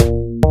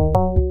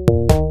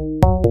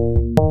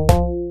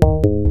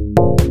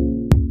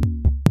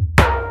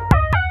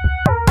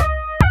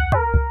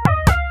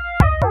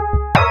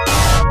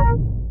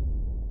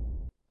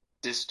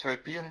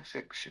dystopian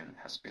fiction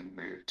has been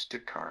moved to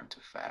current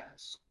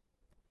affairs.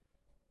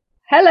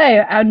 Hello,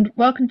 and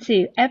welcome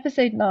to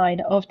episode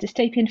 9 of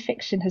Dystopian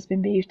Fiction Has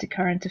Been Moved to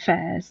Current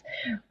Affairs.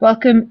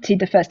 Welcome to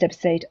the first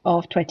episode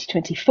of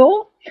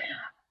 2024.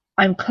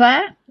 I'm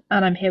Claire,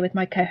 and I'm here with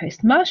my co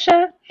host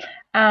Marsha.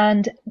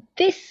 And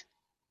this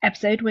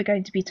episode, we're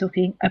going to be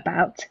talking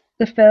about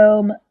the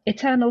film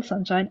Eternal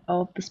Sunshine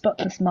of the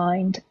Spotless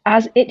Mind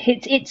as it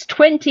hits its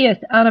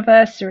 20th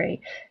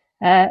anniversary.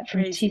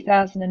 From Crazy.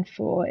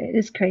 2004. It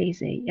is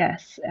crazy,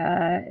 yes.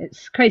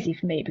 It's crazy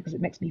for me because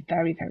it makes me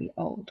very, very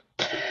old.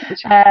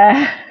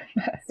 Uh,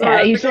 yeah, Sorry,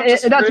 I think I've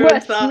just that's ruined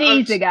worth that.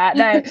 sneezing at.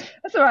 No,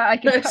 that's all right. I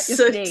can No, cut your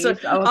so sneeze.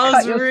 I will I cut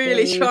was your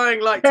really sneeze. trying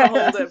to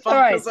hold it It's all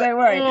back. I right. was like, Don't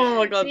worry. oh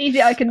my It's god.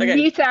 easy. I can Okay.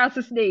 mute out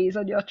a sneeze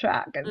on your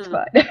track. It's Mm,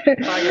 fine.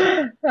 banging.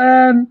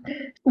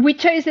 We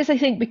chose this, I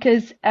think,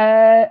 because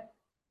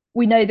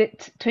we know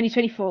that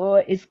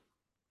 2024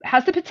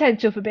 has the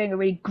potential for being a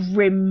really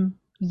grim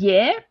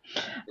year.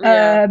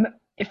 Yeah.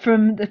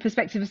 From the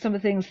perspective of some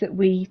of the things that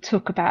we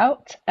talk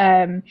about.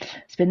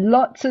 There's been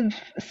lots of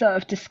sort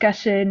of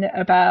discussion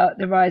about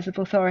the rise of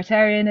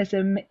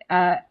authoritarianism,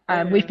 Oh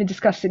and we've yeah. been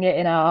discussing it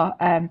in our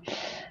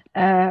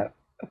uh,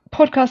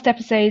 podcast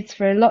episodes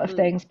for a lot of Mm,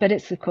 things, but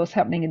it's of course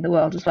happening in the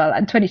world as well.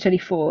 And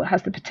 2024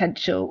 has the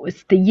potential,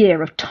 it's the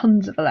year of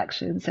tons of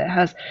elections. It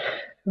has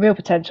real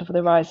potential for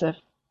the rise of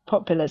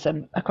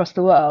populism across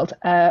the world,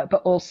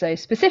 but also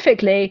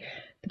specifically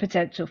the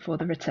potential for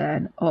the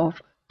return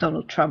of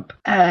Donald Trump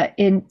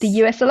in the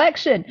US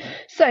election.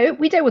 So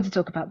we don't want to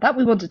talk about that.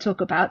 We want to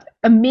talk about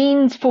a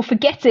means for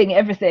forgetting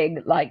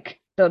everything like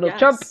Donald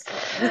Trump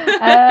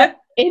yes.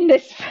 in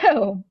this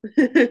film.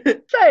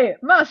 So,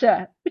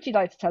 Marsha, would you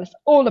like to tell us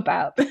all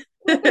about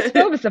what this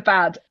film is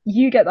about?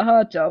 You get the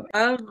hard job.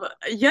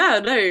 Yeah,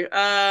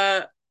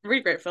 no,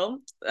 really great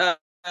film.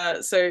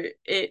 So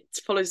it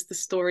follows the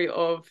story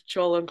of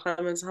Joel and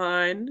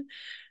Clementine,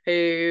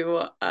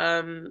 who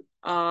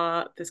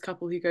are this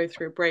couple who go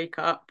through a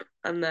breakup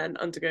and then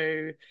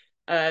undergo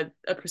a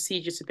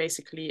procedure to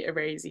basically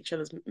erase each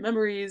other's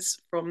memories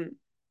from,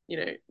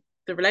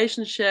 the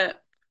relationship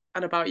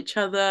and about each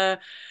other.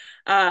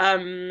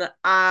 And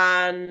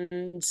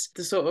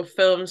the sort of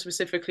film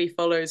specifically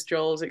follows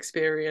Joel's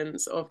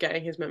experience of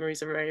getting his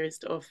memories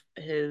erased of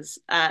his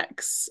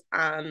ex,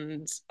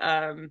 and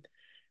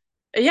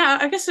yeah,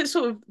 I guess it's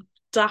sort of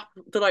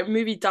the like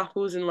movie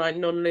dapples in like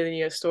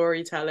non-linear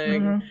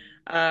storytelling,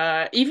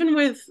 Mm-hmm. even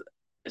with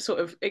sort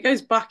of it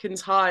goes back in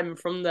time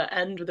from the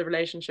end of the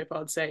relationship,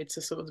 I'd say,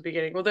 to sort of the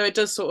beginning, although it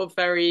does sort of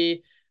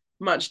very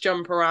much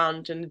jump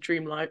around in the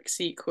dreamlike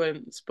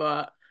sequence.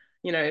 But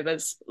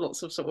there's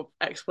lots of sort of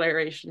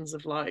explorations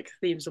of like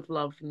themes of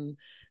love and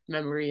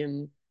memory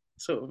and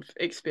sort of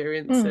Mm.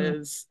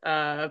 experiences.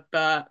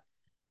 But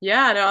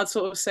yeah, no, I'd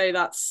sort of say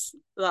that's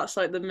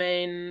like the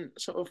main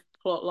sort of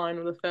plot line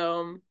of the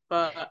film.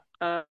 But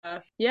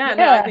yeah,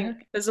 no, I Yeah.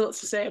 think there's lots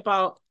to say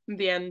about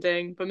the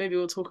ending, but maybe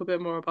we'll talk a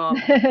bit more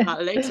about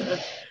that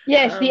later.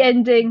 Yes, the Um,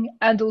 ending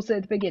and also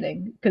the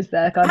beginning because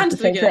they're kind of and the the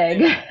same thing.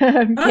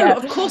 beginning. Oh, Yeah,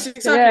 of course,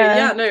 exactly. yeah,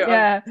 Yeah, no, I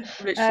yeah.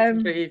 literally Um,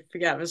 completely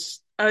forget.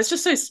 It's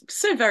just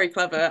so very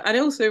clever, and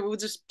also we were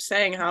just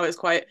saying how it's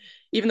quite,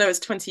 even though it's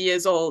 20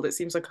 years old, it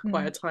seems like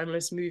quite a mm.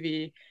 timeless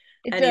movie.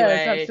 It does,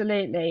 Anyway,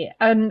 absolutely.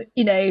 And,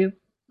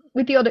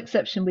 with the odd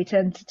exception, we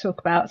tend to talk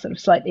about sort of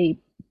slightly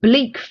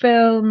bleak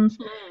films.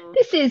 hmm,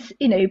 This is,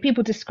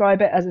 people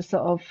describe it as a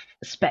sort of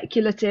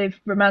speculative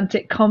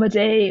romantic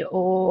comedy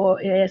or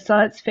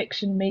science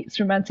fiction meets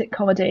romantic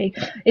comedy.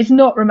 It's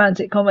not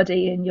romantic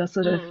comedy in your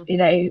sort of, hmm,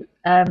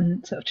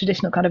 sort of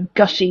traditional kind of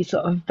gushy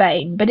sort of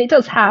vein, but it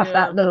does have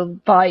that yeah, little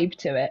vibe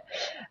to it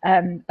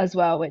as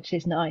well, which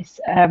is nice.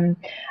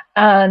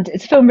 And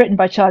it's a film written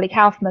by Charlie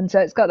Kaufman, so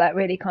it's got that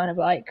really kind of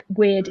like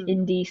weird hmm,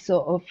 indie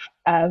sort of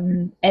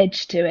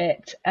edge to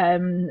it.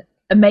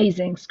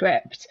 Amazing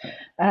script.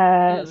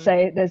 hmm,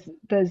 So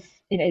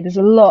there's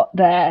a lot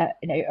there.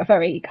 A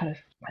very kind of,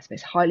 I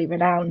suppose, highly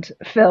renowned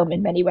film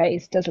in many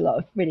ways. Does a lot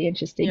of really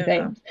interesting yeah,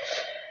 things.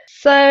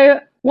 So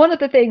one of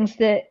the things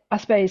that I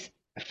suppose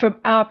from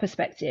our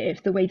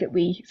perspective, the way that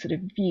we sort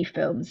of view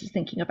films is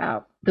thinking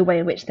about the way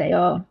in which they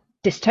are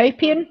hmm,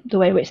 dystopian, the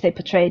way in which they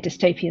portray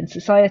dystopian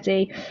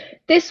society.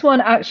 This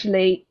one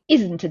actually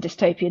isn't a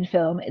dystopian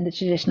film in the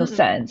traditional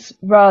hmm, sense.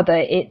 Rather,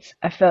 it's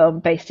a film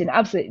based in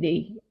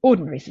absolutely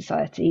ordinary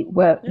society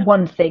where yeah,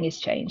 one thing is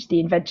changed, the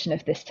invention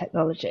of this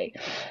technology.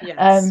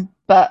 yes,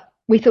 But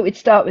we thought we'd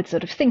start with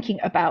sort of thinking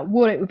about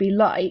what it would be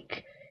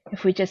like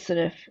if we just sort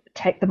of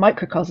take the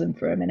microcosm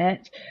for a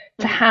minute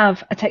to hmm,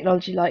 have a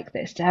technology like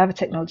this, to have a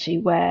technology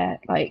where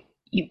like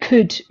you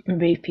could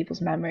remove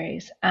people's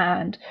memories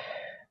and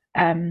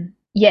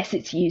yes,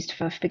 it's used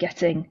for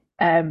forgetting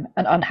an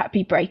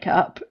unhappy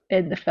breakup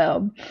in the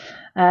film.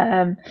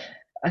 Um,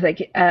 I think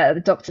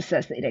the doctor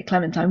says that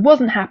Clementine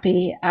wasn't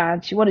happy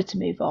and she wanted to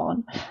move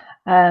on.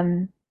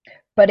 Um,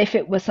 but if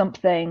it was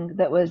something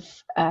that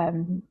was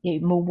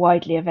more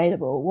widely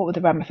available, what would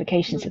the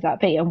ramifications of hmm. that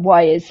be? And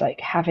why is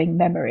like having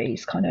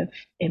memories kind of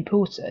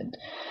important?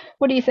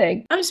 What do you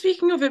think? And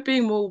speaking of it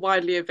being more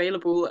widely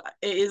available,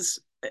 it is.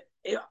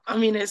 I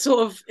mean, it's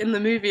sort of in the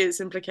movie,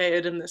 it's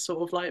implicated in this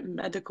sort of like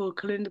medical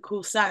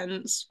clinical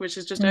sense, which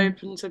is just Mm,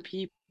 open to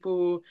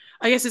people.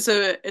 I guess it's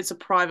a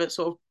private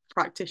sort of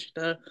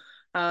practitioner,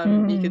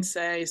 you could mm.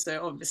 say.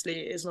 So obviously,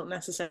 it's not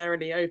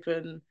necessarily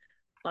open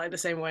like the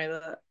same way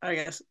that I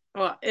guess.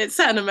 Well, it's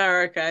set in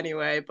America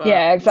anyway, but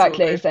Yeah, sort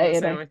of exactly. So, open the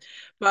same way.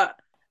 But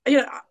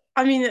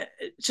I mean,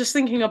 just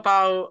thinking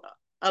about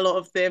a lot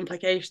of the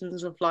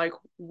implications of like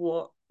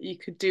what you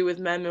could do with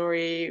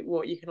memory,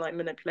 what you can like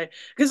manipulate,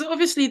 because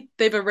obviously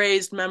they've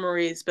erased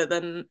memories, but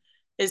then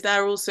is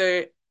there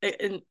also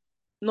in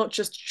not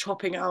just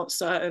chopping out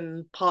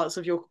certain parts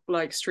of your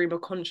like stream of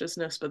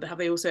consciousness, but have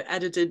they also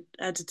edited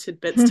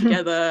bits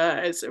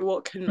together? It's Mm.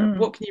 what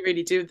can you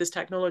really do with this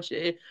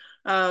technology?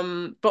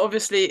 But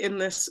obviously in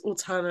this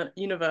alternative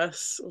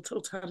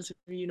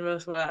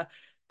universe where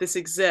this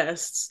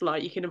exists,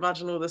 like you can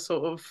imagine all the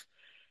sort of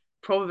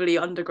probably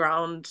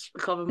underground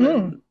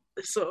Mm. government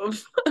sort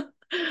of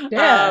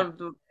Yeah.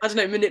 I don't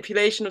know,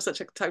 manipulation of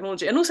such a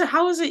technology. And also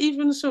how is it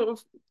even sort of,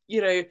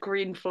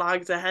 green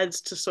flagged ahead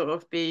to sort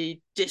of be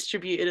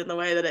distributed in the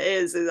way that it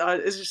is?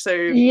 It's just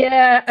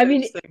Yeah, I so mean,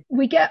 interesting.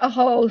 we get a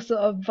whole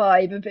sort of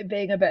vibe of it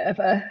being a bit of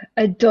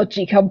a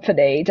dodgy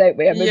company, don't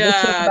we? I mean, we'll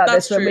talk Yeah, about this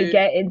that's when we true.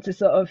 get into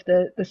sort of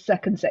the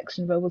second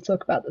section where we'll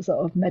talk about the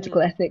sort of medical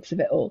Mm, ethics of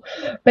it all.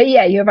 But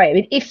yeah, you're right. I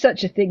mean, if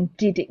such a thing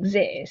did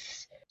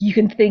exist, you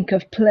can think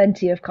of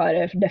plenty of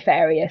kind of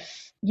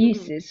nefarious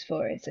mm. uses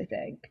for it, I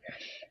think.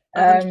 Um,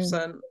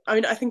 100%. I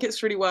mean, I think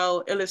it's really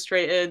well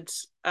illustrated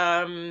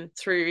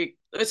through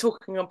we're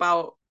talking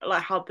about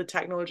like how the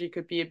technology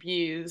could be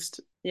abused.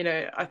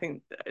 I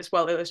think it's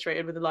well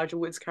illustrated with Elijah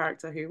Wood's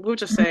character, who we are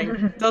just saying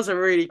does a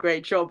really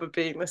great job of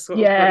being this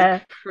sort of really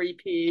yeah.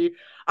 creepy.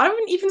 I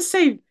wouldn't even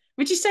say,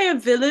 would you say a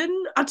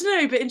villain? I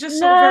don't know, but in just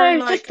sort of very No,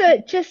 like,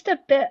 just a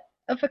bit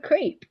of a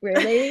creep,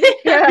 really.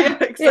 Yeah, yeah,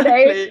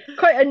 exactly.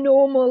 quite a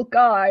normal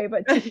guy,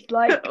 but just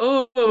like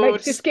Oh,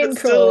 makes your just but skin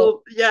crawl.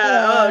 still,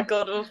 yeah. Oh Yeah.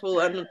 God, awful.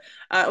 And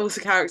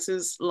also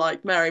characters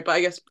like Mary, but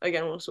I guess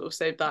again we'll sort of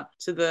save that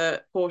to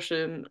the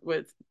portion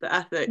with the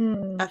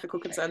Mm. ethical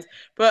concerns.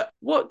 But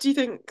what do you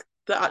think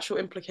the actual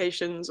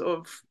implications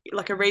of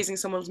like erasing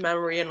someone's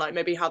memory and like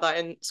maybe how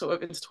that sort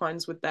of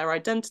intertwines with their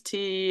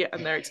identity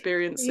and their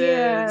experiences?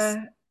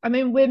 Yeah. I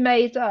mean, we're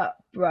made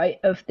up, right,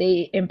 of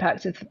the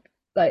impact of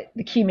like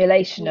the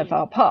accumulation of Mm,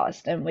 our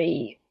past, and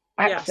we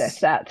access yes.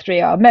 that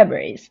through our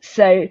memories.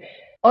 So,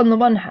 on the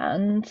one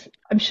hand,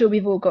 I'm sure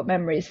we've all got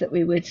memories that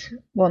we would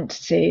want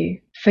to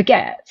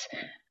forget.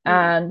 Mm,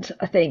 And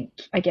I think,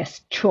 I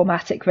guess,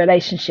 traumatic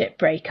relationship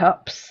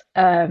breakups,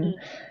 mm,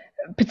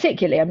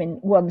 particularly, I mean,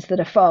 ones that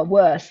are far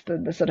worse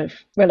than the sort of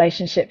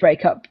relationship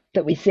breakup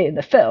that we see in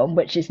the film,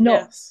 which is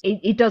not, yes.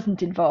 it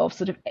doesn't involve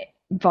sort of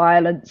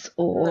violence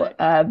or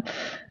No.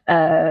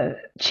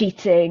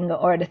 cheating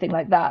or anything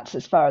like that,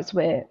 as far as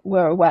we're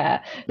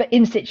aware. But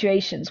in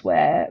situations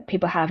where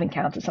people have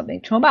encountered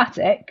something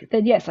traumatic,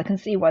 then yes, I can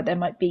see why there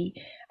might be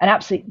an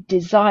absolute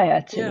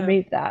desire to Yeah.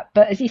 remove that.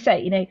 But as you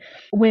say,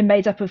 we're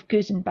made up of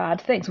good and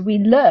bad things. We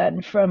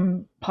learn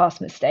from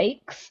past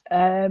mistakes,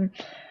 and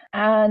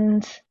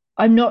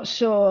I'm not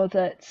sure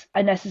that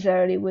I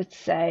necessarily would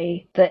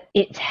say that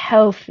it's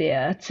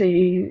healthier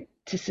to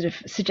sort of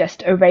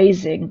suggest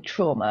erasing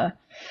trauma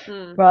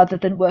Mm. rather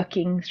than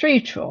working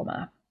through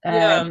trauma.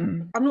 Yeah,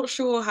 I'm not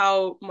sure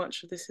how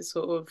much of this is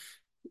sort of,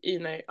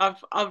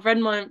 I've read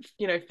my,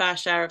 fair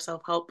share of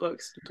self-help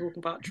books talking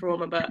about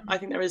trauma, but I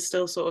think there is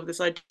still sort of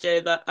this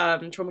idea that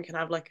trauma can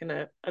have like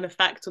an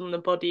effect on the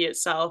body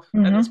itself,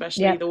 and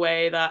especially Yep. the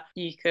way that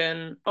you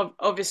can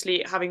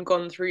obviously having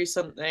gone through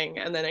something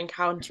and then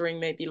encountering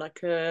maybe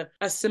like a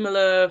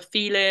similar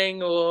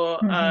feeling or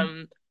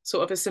Hmm.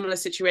 sort of a similar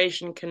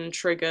situation can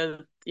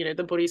trigger,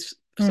 the body's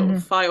sort of Hmm.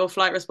 fight or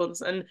flight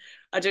response. And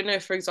I don't know,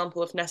 for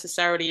example, if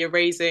necessarily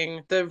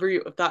erasing the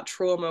root of that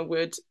trauma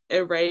would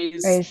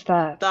erase Raise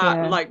that. that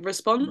Yeah. like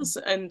response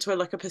into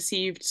like a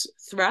perceived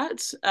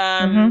threat,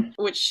 Hmm.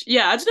 which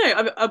yeah, I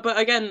don't know. But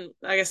again,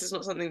 I guess it's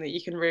not something that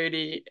you can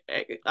really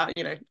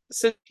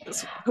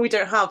since we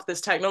don't have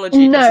this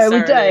technology No,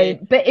 we necessarily.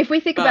 don't. But if we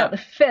think about But the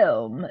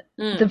film,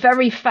 the mm,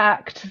 very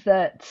fact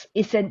that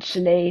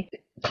essentially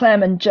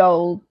Clem and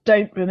Joel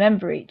don't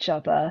remember each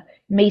other,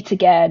 meet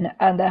again,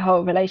 and their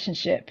whole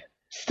relationship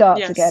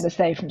starts again yes. as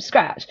though from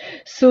scratch,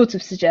 sort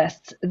of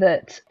suggests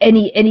that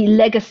any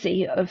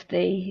legacy of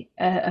the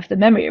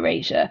memory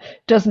erasure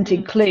doesn't Mm.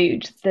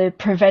 include the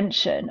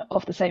prevention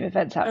of the same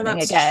events And happening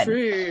that's again.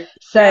 true.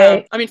 Yeah,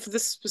 So, I mean, for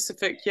this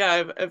specific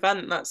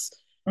event, that's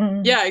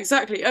mm, yeah,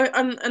 exactly.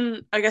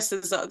 And I guess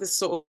there's this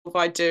sort of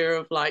idea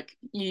of like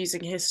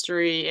using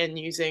history and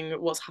using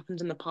what's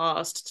happened in the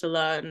past to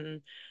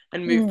learn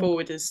and move mm,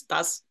 forward.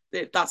 That's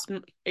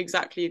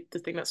exactly the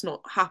thing that's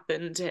not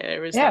happened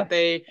here. Is yeah, that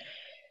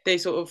they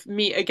sort of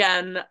meet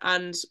again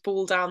and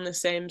fall down the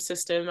same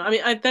system. I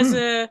mean, there's mm,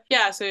 a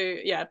yeah. So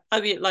yeah,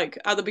 at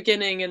the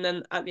beginning and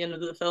then at the end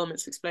of the film,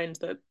 it's explained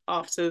that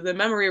after the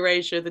memory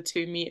erasure, the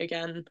two meet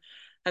again,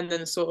 and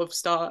then sort of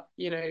start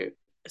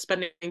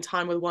spending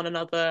time with one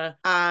another,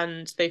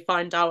 and they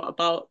find out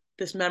about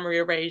this memory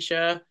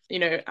erasure,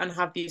 and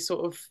have these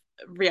sort of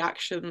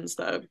reactions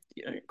that are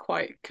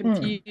quite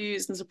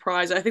confused and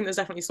surprised. I think there's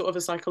definitely sort of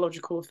a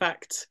psychological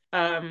effect.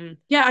 I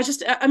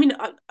mean,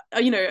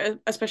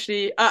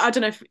 especially I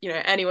don't know if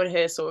anyone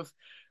here sort of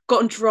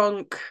gotten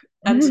drunk,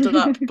 ended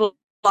up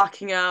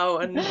blacking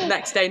out, and the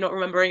next day not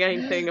remembering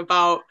anything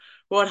about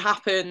what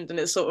happened, and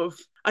it's sort of,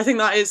 I think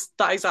that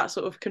exact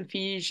sort of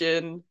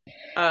confusion.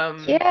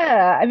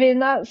 Yeah, I mean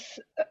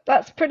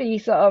that's pretty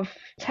sort of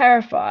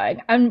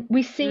terrifying. And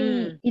we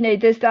see,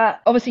 Mm, there's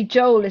that obviously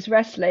Joel is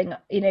wrestling,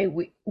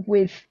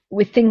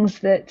 with things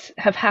that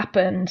have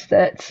happened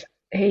that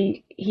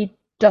he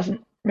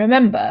doesn't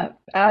remember,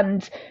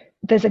 and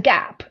there's a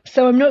gap.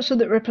 So I'm not sure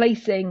that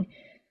replacing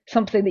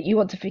something that you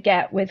want to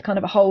forget with kind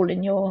of a hole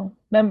in your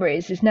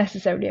memories is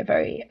necessarily a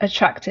very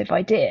attractive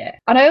idea.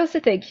 And I also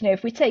think,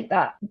 if we take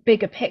that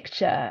bigger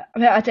picture, I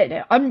mean, I don't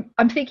know,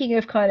 I'm thinking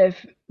of kind of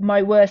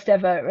my worst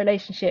ever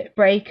relationship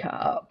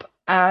breakup,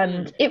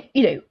 and mm,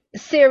 it,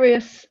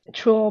 serious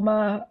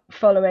trauma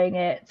following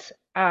it,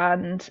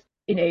 and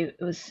it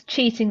was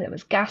cheating, there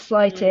was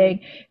gaslighting,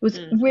 mm, it was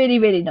mm, really,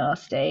 really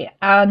nasty,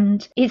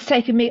 and it's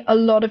taken me a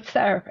lot of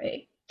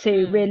therapy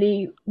to mm,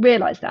 really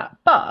realize that.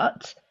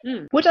 But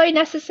mm. would I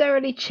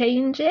necessarily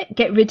change it,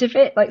 get rid of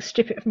it, like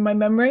strip it from my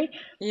memory?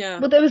 Yeah,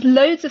 Well, there was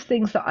loads of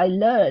things that I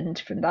learned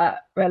from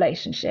that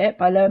relationship.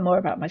 I learned more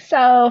about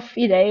myself,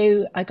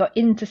 I got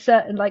into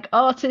certain like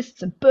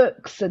artists and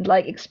books and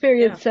like yeah.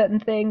 experienced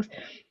certain things.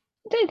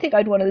 I don't think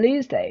I'd want to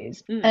lose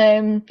those.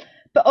 Mm.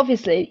 But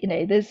obviously,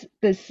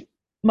 there's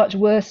much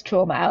worse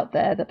trauma out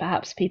there that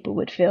perhaps people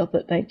would feel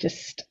that they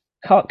just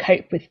can't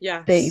cope with the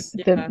Yes,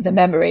 the, yeah, the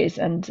memories,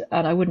 and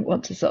I wouldn't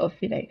want to sort of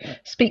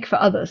speak for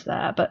others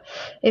there, but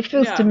it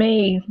feels to yeah.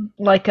 me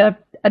like an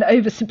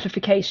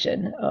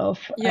oversimplification of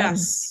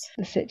Yes.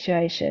 the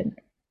situation.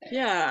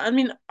 Yeah, I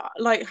mean,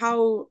 like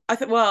how I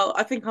think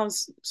I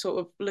was sort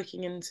of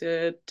looking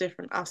into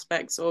different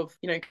aspects of,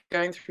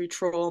 going through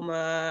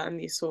trauma and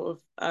these sort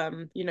of,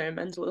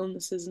 mental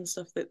illnesses and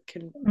stuff that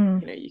can,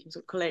 Mm, you can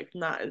sort of collate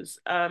from that. Is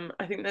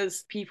I think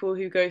there's people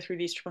who go through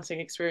these traumatic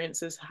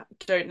experiences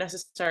don't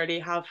necessarily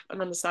have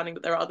an understanding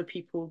that there are other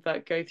people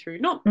that go through,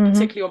 not mm-hmm,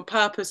 particularly on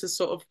purpose as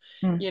sort of,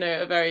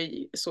 mm, a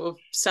very sort of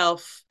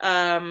self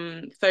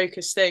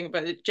focused thing,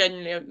 but it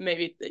genuinely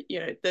maybe,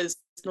 there's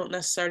not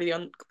necessarily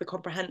on the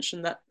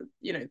comprehension that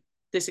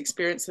this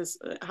experience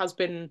has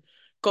been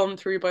gone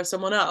through by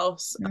someone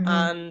else, mm-hmm.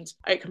 and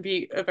it can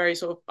be a very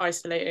sort of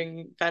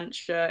isolating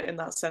venture in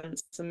that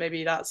sense, and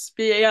maybe that's,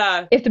 but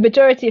yeah. If the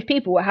majority of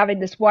people were having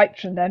this wiped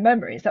from their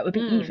memories, that would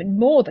be Mm, even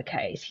more the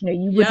case.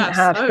 You wouldn't yes,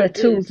 have no, the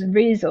indeed, tools and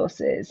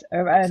resources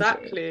around you.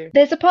 exactly.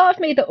 There's a part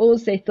of me that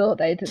also thought,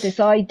 though, that this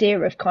idea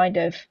of kind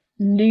of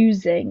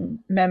losing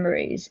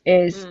memories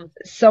is Mm,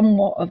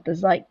 somewhat of the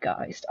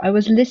zeitgeist. I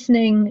was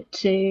listening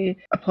to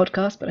a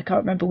podcast, but I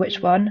can't remember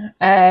which mm,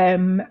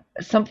 one,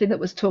 something that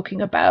was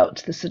talking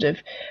about the sort of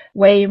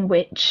way in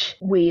which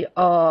we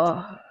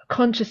are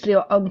consciously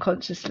or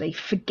unconsciously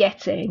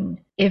forgetting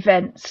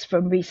events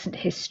from recent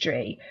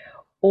history,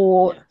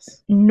 or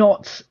yes.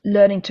 not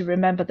learning to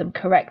remember them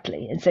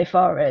correctly,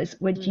 insofar as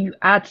when Mm, you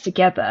add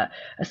together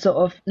a sort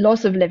of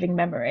loss of living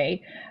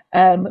memory,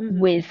 mm,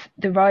 with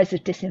the rise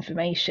of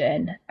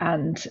disinformation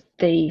and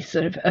the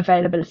sort of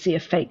availability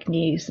of fake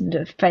news and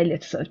a failure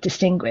to sort of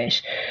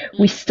distinguish,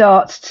 we mm,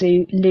 start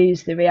to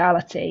lose the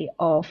reality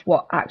of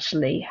what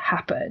actually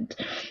happened.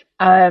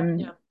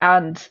 yeah.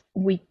 And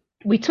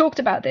we talked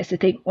about this, I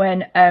think,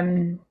 when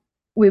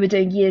we were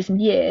doing years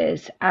and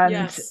years, and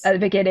Yes. at the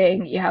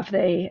beginning you have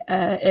the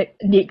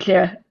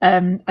nuclear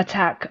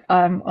attack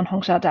on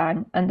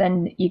Hongsha-dang, and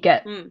then you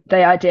get Mm,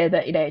 the idea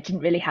that it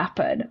didn't really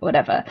happen, or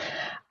whatever,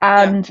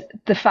 yeah. and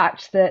the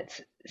fact that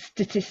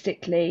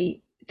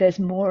statistically there's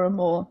more and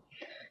more,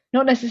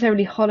 not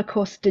necessarily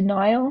Holocaust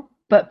denial,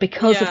 but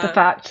because of the Yeah.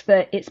 fact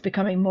that it's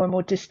becoming more and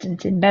more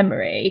distant in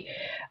memory,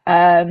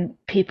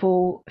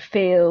 people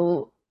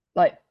feel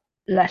like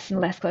less and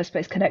less, I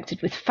suppose,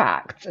 connected with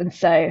facts. And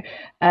so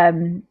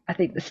I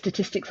think the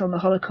statistics on the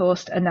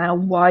Holocaust are now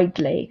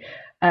widely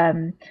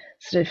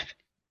sort of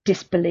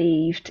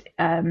disbelieved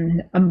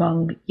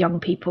among young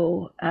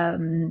people,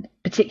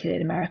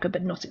 particularly in America,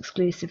 but not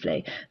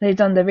exclusively. They've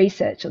done the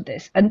research on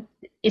this, and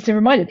it's a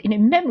reminder that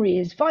memory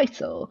is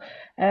vital.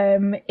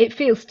 It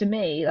feels to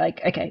me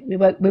like, okay, we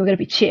were going to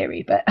be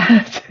cheery, but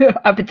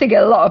I've been thinking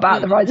a lot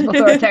about the rise of Mm.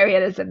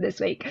 authoritarianism this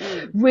week.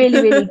 Mm.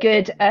 Really, really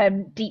good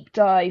deep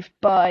dive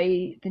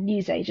by the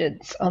news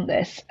agents on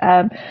this,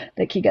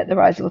 that you get the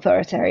rise of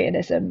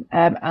authoritarianism,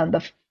 and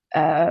the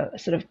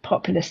sort of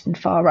populist and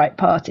far right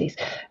parties.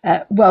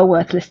 Well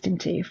worth listening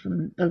to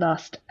from the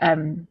last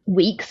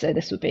week. So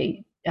this would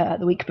be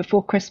the week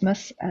before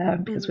Christmas,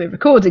 because Mm. we're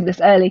recording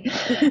this early.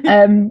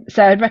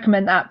 So I'd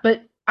recommend that.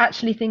 But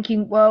actually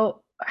thinking,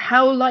 well,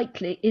 how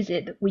likely is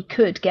it that we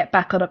could get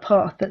back on a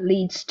path that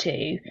leads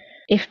to,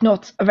 if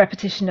not a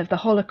repetition of the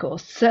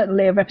Holocaust,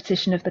 certainly a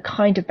repetition of the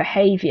kind of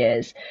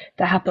behaviours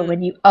that happen Mm.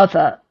 when you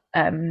other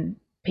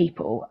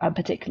people, and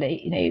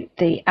particularly,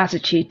 the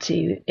attitude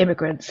to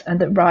immigrants and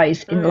the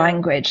rise Oh in yeah.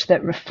 language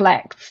that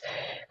reflects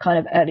kind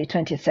of early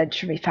 20th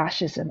century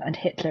fascism and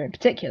Hitler in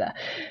particular.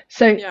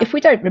 So Yeah. if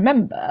we don't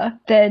remember,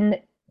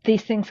 then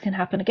these things can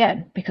happen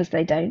again because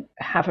they don't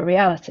have a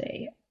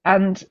reality.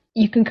 And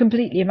you can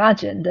completely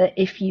imagine that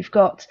if you've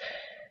got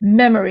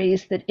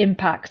memories that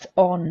impact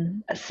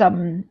on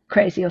some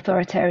crazy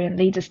authoritarian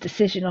leader's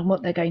decision on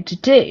what they're going to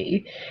do,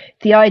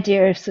 the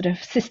idea of sort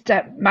of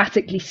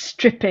systematically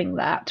stripping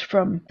that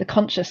from the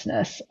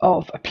consciousness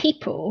of a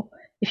people,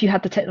 if you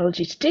had the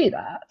technology to do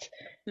that,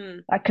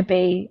 Mm. that could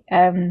be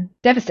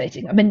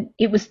devastating. I mean,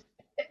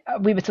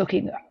 we were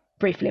talking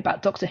briefly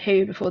about Doctor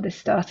Who before this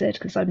started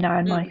because I'm now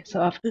in my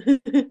sort of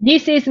Mm. new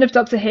season of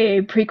Doctor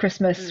Who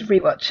pre-Christmas Mm.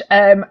 rewatch,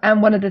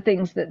 and one of the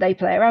things that they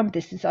play around with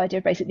this is the idea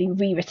of basically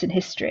rewritten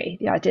history,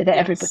 the idea that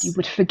everybody Yes.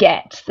 would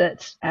forget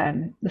that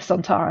the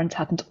Sontarans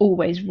hadn't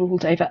always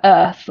ruled over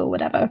Earth or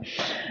whatever.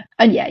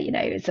 And yeah,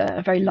 it's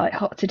a very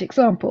light-hearted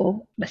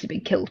example, unless you've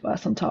been killed by a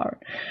Sontaran.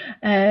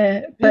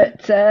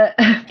 But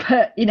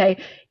but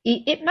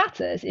it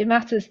matters. It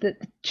matters that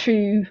the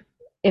true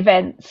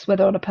events,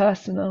 whether on a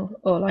personal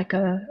or like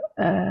a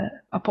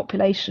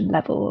population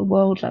level, a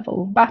world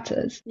level,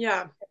 matters.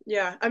 Yeah,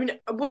 yeah. I mean,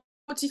 what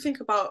do you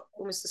think about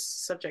almost the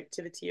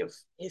subjectivity of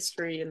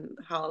history and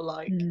how,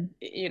 like, Mm,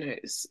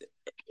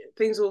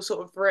 things all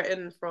sort of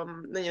written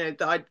from,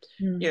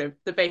 mm,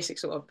 the basic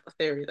sort of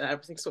theory that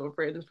everything's sort of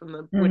written from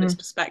the winner's mm,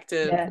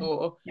 perspective, yeah,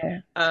 or, yeah.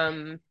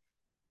 um,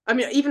 I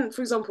mean, even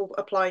for example,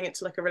 applying it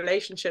to like a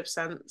relationship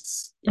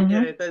sense, Hmm.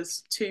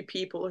 there's two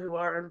people who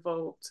are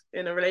involved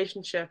in a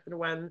relationship, and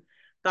when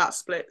that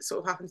split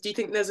sort of happens, do you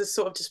think there's a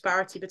sort of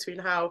disparity between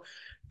how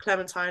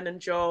Clementine and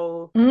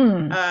Joel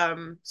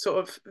Mm, sort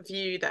of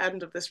view the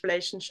end of this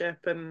relationship,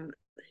 and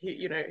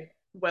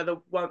whether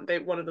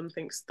one of them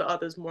thinks the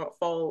other's more at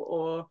fault,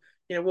 or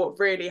what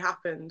really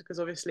happened? Because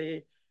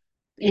obviously,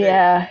 you know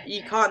yeah.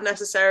 you can't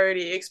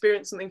necessarily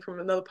experience something from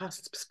another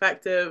person's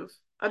perspective.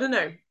 I don't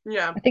know.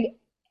 Yeah. I think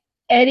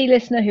any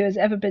listener who has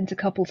ever been to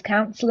couples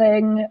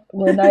counselling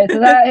will know that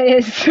that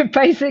is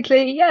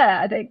basically,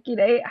 yeah, I think,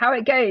 how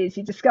it goes.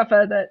 You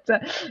discover that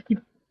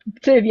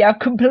two of you have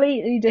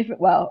completely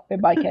different, well, in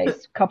my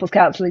case, couples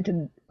counselling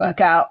didn't work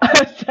out.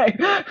 So,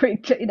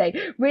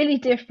 really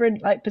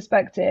different like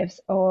perspectives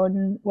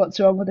on what's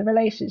wrong with the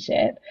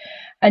relationship.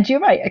 And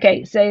you're right.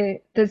 Okay, so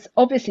there's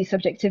obviously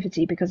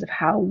subjectivity because of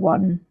how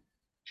one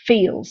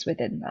feels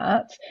within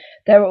that.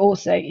 There are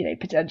also,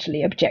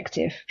 potentially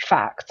objective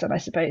facts. And I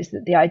suppose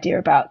that the idea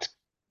about,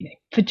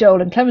 for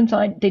Joel and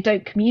Clementine, they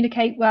don't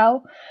communicate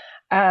well.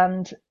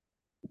 And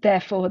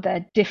therefore,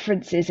 their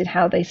differences in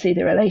how they see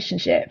the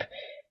relationship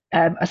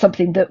are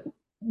something that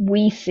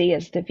we see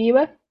as the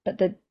viewer, but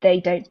that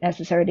they don't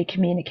necessarily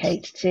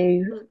communicate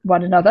to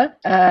one another.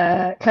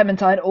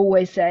 Clementine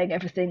always saying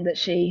everything that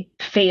she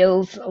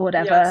feels or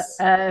whatever,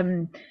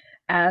 Yes.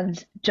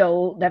 and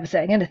Joel never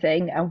saying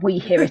anything, and we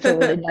hear it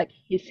all in like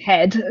his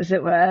head, as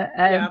it were.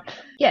 Yeah.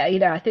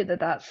 Yeah, I think that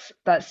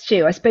that's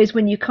true. I suppose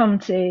when you come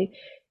to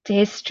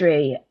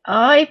history,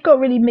 I've got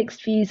really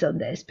mixed views on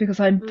this because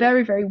I'm Mm.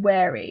 very, very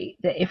wary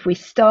that if we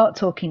start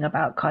talking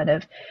about kind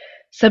of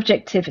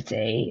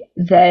subjectivity,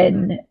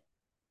 then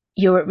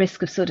you're at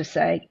risk of sort of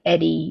saying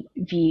any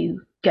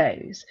view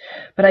goes.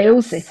 But I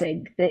also Yes.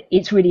 think that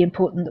it's really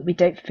important that we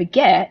don't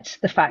forget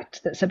the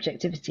fact that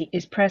subjectivity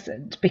is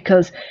present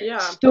because Yeah.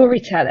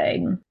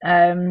 storytelling,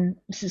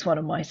 this is one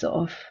of my sort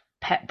of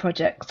pet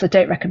projects. I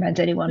don't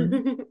recommend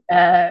anyone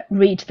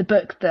read the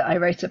book that I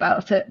wrote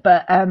about it,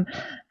 but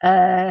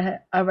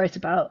I wrote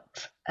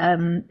about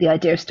the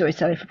idea of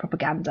storytelling for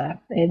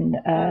propaganda in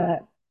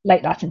Mm.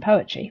 late Latin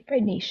poetry,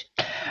 very niche.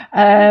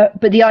 Mm.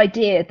 But the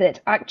idea that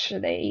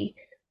actually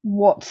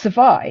what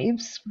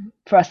survives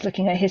for us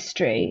looking at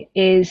history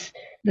is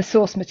the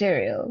source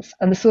materials,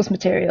 and the source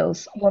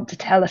materials want to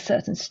tell a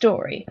certain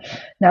story.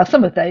 Now,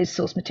 some of those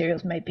source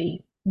materials may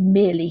be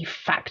merely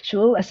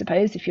factual, I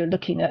suppose, if you're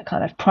looking at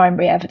kind of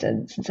primary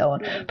evidence and so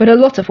on. Mm-hmm. But a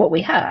lot of what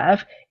we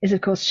have is,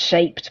 of course,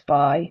 shaped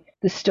by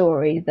the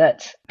story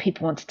that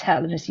people want to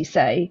tell. And as you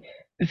say,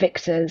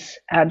 victors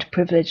and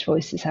privileged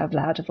voices have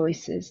louder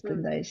voices than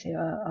Mm. those who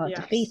are Yes.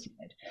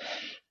 defeated.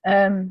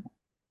 Um,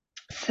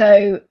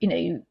 so,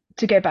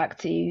 to go back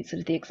to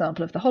sort of the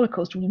example of the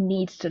Holocaust, we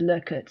need to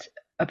look at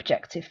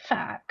objective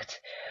fact.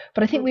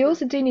 But I think we Mm-hmm.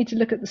 also do need to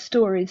look at the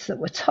stories that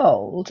were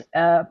told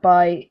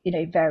by,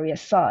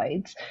 various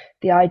sides.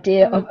 The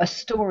idea Mm-hmm. of a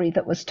story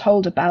that was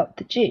told about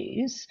the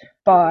Jews Mm-hmm.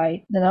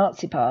 by the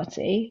Nazi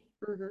Party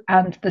Mm-hmm.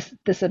 and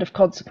the sort of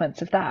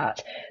consequence of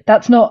that.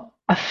 That's not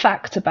a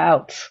fact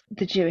about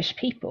the Jewish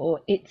people.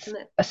 It's No.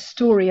 a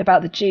story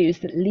about the Jews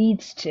that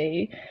leads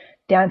to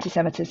the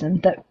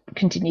anti-Semitism that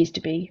continues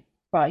to be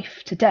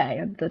rife today,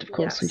 and that, of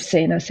course, we've Yes.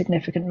 seen a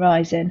significant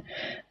rise in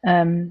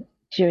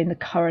during the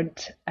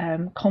current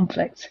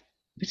conflict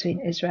between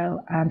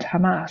Israel and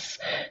Hamas.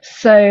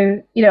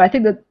 So, I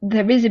think that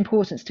there is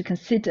importance to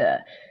consider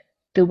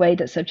the way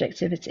that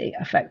subjectivity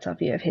affects our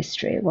view of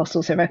history, whilst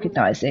also Mm.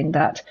 recognizing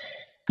that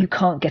you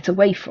can't get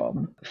away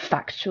from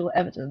factual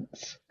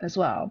evidence as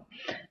well.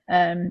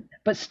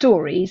 But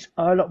stories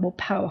are a lot more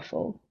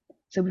powerful.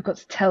 So we've got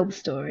to tell the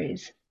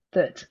stories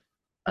that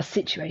are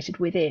situated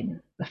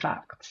within the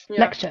facts. Yeah.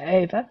 Lecture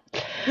over.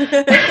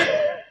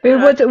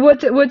 Yeah.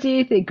 What do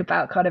you think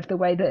about kind of the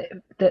way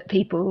that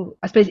people,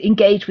 I suppose,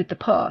 engage with the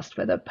past,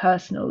 whether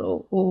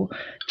personal or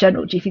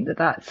general? Do you think that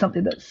that's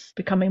something that's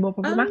becoming more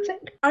Um,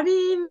 problematic? I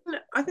mean,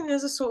 I think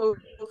there's a sort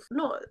of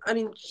not, I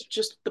mean,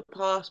 just the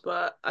past,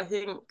 but I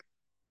think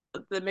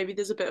that maybe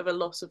there's a bit of a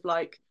loss of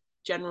like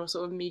general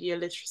sort of media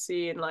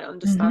literacy and like Mm-hmm.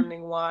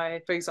 understanding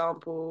why, for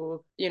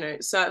example,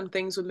 certain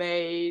things were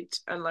made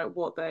and like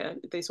what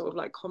they sort of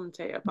like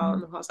commentate about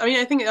in Mm-hmm. the past. I mean,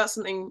 I think that's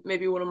something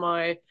maybe one of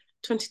my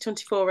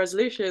 2024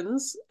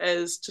 resolutions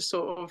is to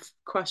sort of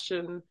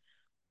question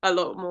a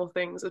lot more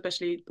things,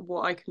 especially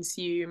what I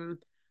consume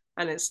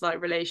and its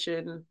like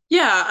relation.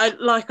 Yeah,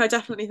 I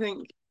definitely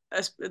think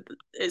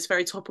it's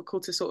very topical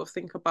to sort of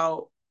think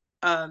about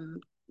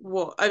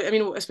what I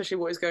mean, especially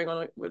what is going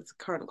on with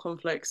current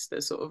conflicts.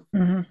 There's sort of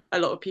Mm-hmm. a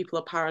lot of people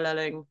are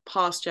paralleling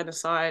past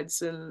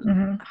genocides and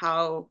Mm-hmm.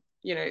 how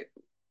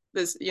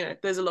there's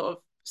a lot of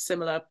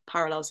similar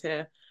parallels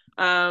here.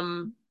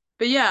 Um,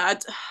 but yeah,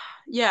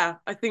 yeah,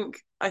 I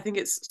think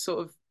it's sort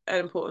of an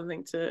important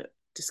thing to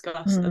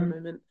discuss at the Mm-hmm.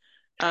 moment.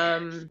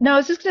 Um, No, I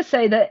was just going to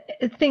say that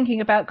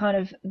thinking about kind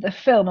of the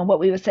film and what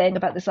we were saying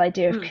about this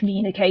idea of mm,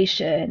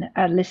 communication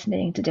and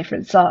listening to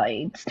different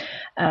sides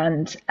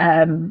and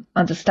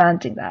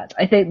understanding that,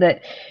 I think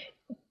that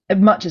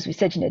much as we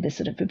said, there's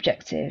sort of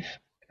objective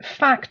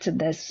fact and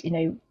there's,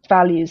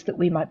 values that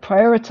we might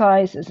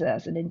prioritize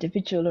as an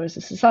individual or as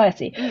a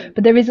society. mm,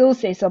 But there is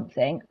also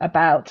something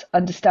about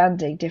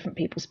understanding different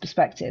people's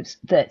perspectives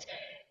that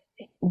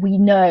we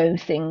know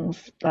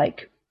things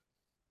like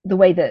the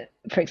way that,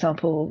 for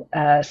example,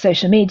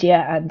 social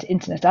media and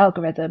internet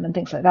algorithm and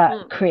things like that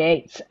mm.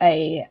 creates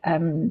a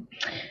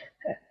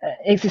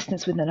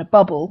existence within a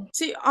bubble.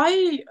 See,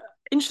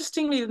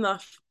 interestingly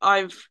enough,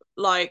 I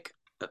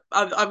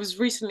was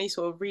recently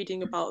sort of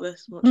reading about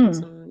this, watching Mm.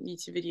 some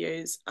YouTube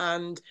videos,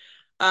 and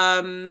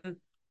um,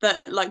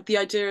 that like the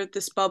idea of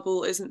this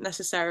bubble isn't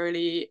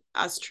necessarily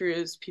as true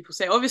as people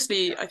say.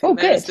 Obviously, I Oh, think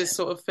there is good. this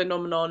sort of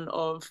phenomenon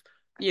of,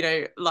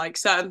 like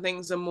certain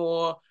things are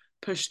more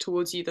pushed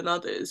towards you than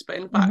others, but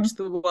in Hmm. fact,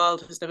 the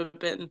world has never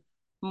been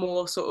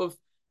more sort of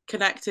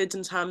connected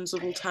in terms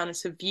of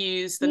alternative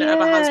views than it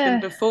ever has been Yeah.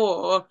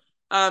 before,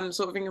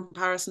 sort of in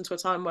comparison to a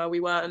time where we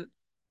weren't,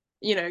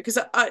 because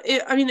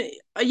I mean,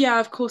 yeah,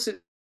 of course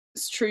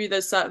it's true.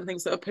 There's certain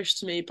things that are pushed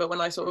to me, but when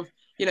I sort of,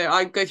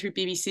 I go through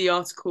BBC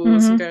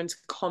articles and go Hmm. into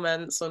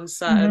comments on Hmm.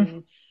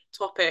 certain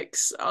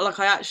topics, like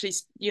I actually,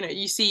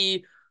 you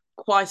see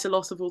quite a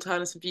lot of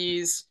alternative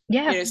views.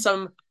 Yeah.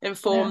 Some Yeah.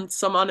 informed,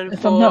 some Some not.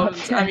 uninformed.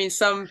 I Yeah. mean,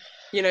 some,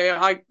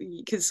 I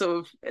could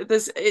sort of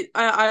there's it.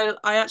 I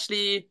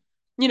actually,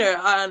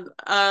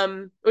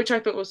 and which I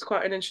thought was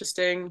quite an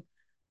interesting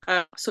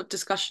sort of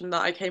discussion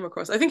that I came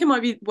across. I think it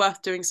might be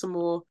worth doing some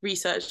more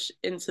research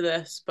into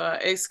this,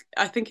 but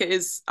I think it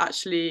is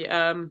actually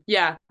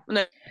yeah.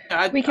 No,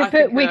 I think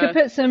We could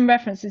put some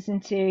references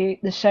into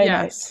the show notes,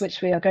 yes.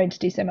 which we are going to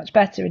do so much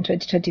better in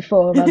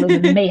 2024 rather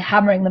than me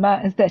hammering them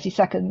out in 30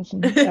 seconds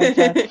and going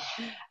to.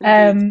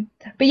 Indeed.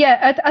 But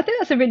yeah, I think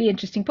that's a really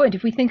interesting point.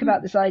 If we think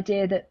about this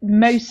idea that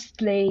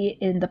mostly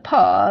in the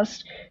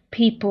past,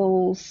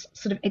 people's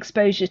sort of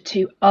exposure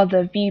to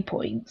other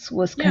viewpoints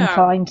was Yeah.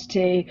 confined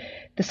to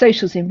the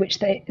socials in which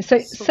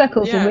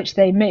circles in Yeah, which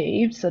they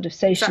moved, sort of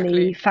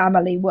socially, exactly.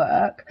 family,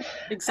 work,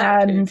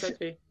 Exactly, and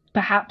exactly.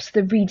 perhaps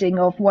the reading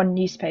of one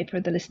newspaper,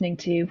 the listening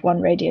to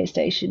one radio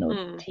station or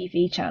Mm,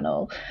 TV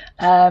channel.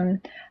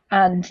 Um,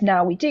 and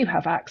now we do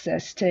have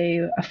access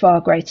to a far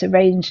greater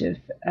range of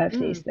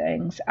these mm,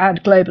 things.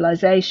 And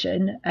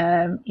globalization,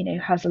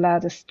 has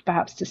allowed us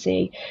perhaps to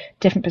see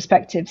different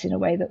perspectives in a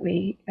way that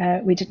we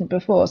didn't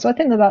before. So I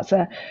think that that's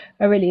a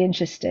really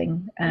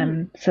interesting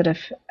mm. sort of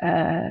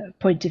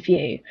point of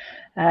view.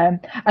 And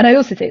I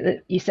also think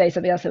that you say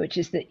something else, which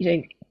is that,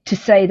 to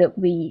say that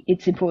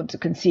it's important to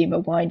consume a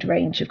wide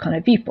range of kind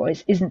of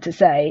viewpoints isn't to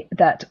say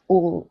that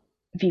all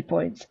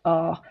viewpoints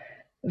are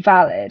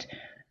valid.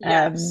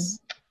 Um, Yes.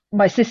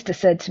 my sister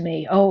said to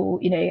me, "Oh,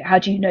 how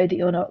do you know that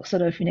you're not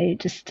sort of,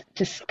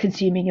 just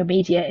consuming your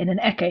media in an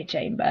echo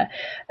chamber?"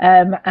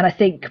 And I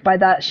think by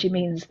that she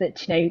means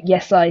that,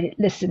 yes, I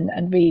listen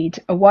and read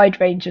a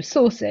wide range of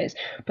sources,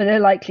 but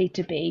they're likely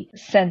to be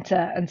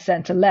centre and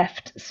centre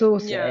left Yeah.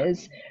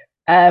 sources.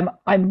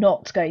 I'm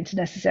not going to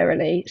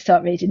necessarily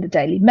start reading the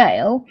Daily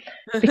Mail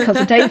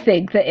because I don't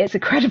think that it's a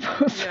credible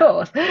Yeah.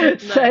 source.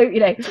 So, No,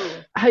 not at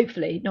all.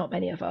 hopefully not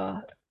many of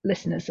our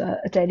listeners are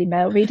Daily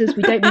Mail readers.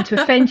 We don't mean to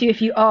offend you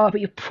if you are, but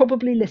you're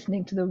probably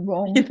listening to the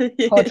wrong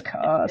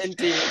podcast.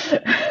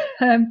 Indeed.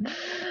 um,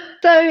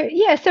 so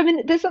yes, I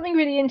mean, there's something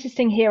really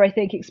interesting here. I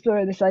think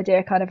exploring this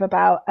idea kind of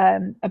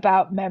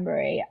about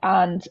memory,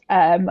 and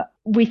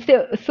we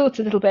thought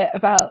a little bit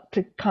about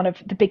the kind of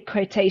the big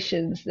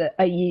quotations that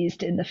are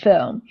used in the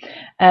film.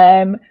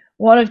 Um,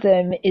 One of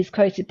them is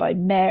quoted by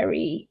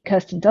Mary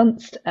Kirsten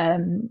Dunst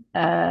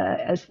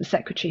as the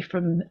secretary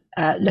from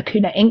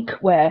Lacuna Inc.,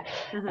 where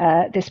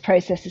Mhm. this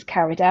process is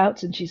carried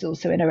out, and she's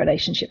also in a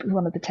relationship with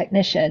one of the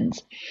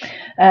technicians.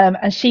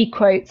 And she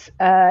quotes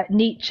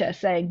Nietzsche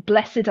saying,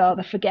 "Blessed are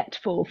the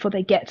forgetful, for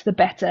they get the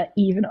better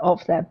even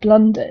of their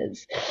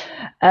blunders."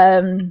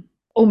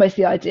 Almost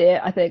the idea,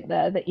 I think,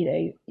 there that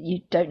you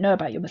don't know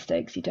about your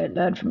mistakes, you don't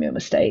learn from your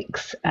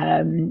mistakes,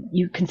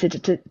 you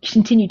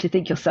continue to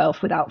think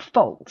yourself without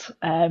fault.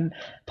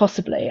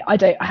 Possibly,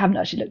 I haven't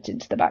actually looked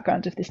into the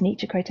background of this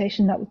Nietzsche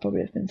quotation. That would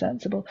probably have been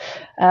sensible.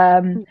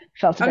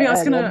 Felt a I bit mean, I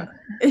was early gonna.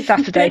 on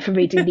Saturday for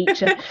reading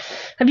Nietzsche.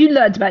 Have you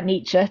learned about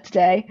Nietzsche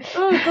today?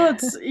 Oh God,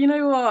 you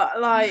know what?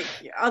 Like,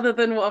 other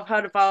than what I've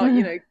heard about,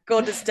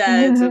 God is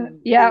dead and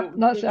Yeah,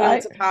 that's the will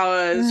right. to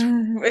powers,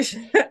 which,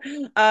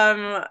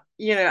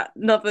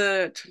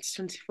 another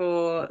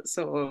 2024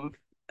 sort of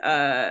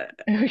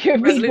Read more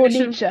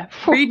resolution. Nietzsche.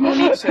 Read more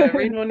Nietzsche.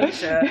 Read more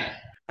Nietzsche.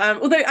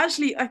 Although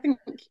actually, I think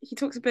he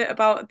talks a bit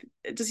about.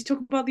 Does he talk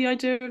about the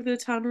idea of the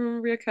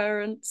eternal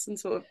reoccurrence and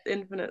sort of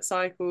infinite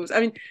cycles? I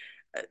mean,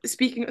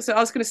 speaking. So I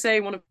was going to say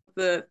one of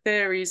the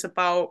theories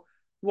about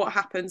what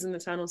happens in the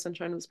Eternal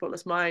Sunshine of the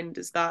Spotless Mind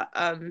is that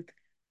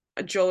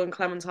Joel and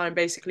Clementine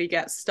basically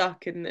get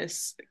stuck in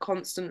this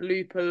constant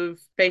loop of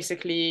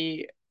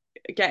basically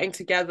getting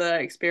together,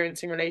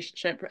 experiencing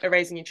relationship,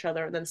 erasing each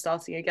other, and then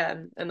starting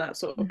again, and that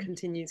sort of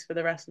continues for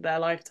the rest of their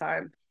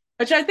lifetime.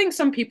 Which I think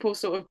some people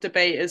sort of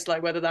debate is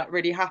like whether that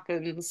really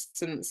happens,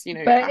 since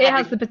But it has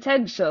having the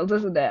potential,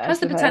 doesn't it? I has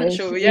the suppose.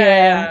 potential, yeah,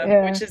 Yeah, yeah,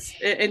 yeah. which is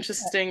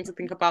interesting to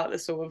think about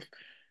this sort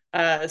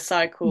of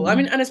cycle. I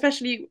mean, Mm. and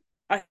especially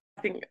I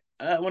think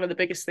one of the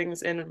biggest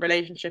things in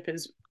relationship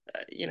is,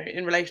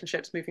 in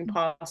relationships, moving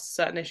past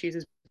certain issues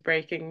is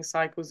breaking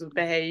cycles of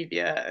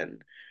behavior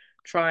and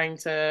trying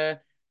to,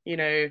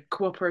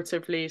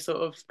 cooperatively sort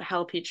of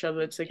help each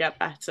other to get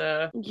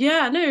better.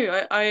 Yeah,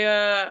 no,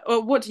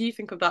 well, what do you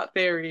think of that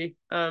theory?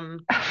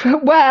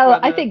 Well,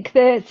 I Whether, think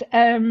that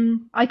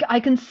I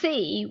can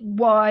see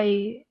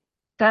why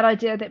that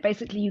idea that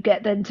basically you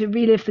get then to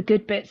relive the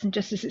good bits, and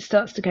just as it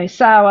starts to go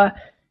sour,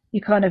 you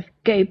kind of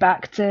go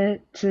back to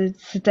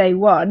day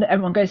one.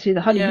 Everyone goes through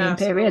the honeymoon yeah,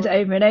 period sure.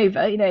 over and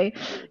over.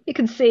 You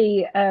can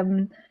see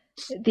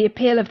the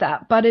appeal of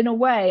that. But in a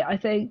way, I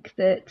think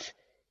that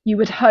you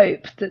would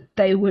hope that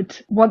they would,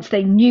 once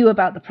they knew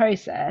about the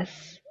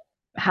process,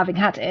 having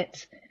had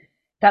it,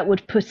 that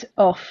would put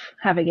off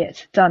having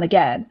it done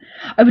again.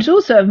 I would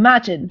also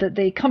imagine that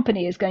the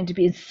company is going to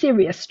be in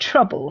serious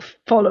trouble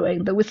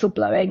following the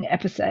whistleblowing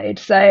episode.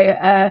 So,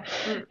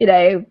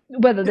 Mm.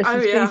 whether this Oh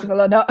is yeah.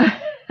 feasible or not.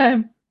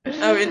 um,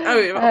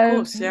 Of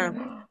course, yeah.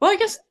 Well, I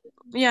guess,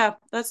 yeah,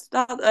 that's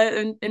that,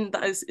 and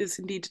that is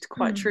indeed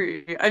quite um,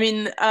 true. I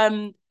mean,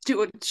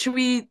 should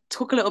we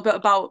talk a little bit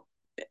about,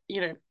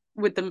 you know,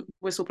 with the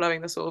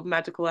whistleblowing, the sort of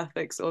medical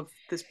ethics of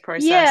this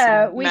process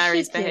yeah, and we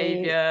Mary's should do.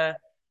 behavior?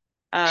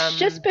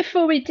 Just Um,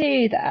 before we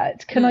do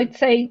that, can I mm,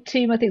 say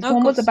two more things? of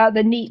One was course. about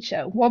the Nietzsche.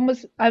 One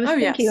was I was Oh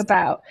thinking yes.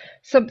 about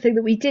something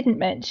that we didn't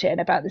mention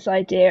about this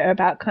idea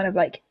about kind of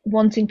like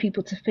wanting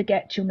people to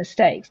forget your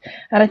mistakes.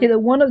 And I think Mm, that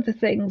one of the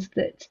things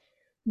that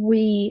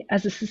we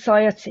as a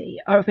society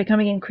are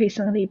becoming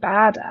increasingly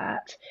bad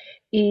at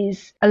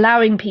is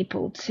allowing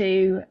people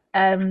to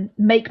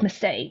make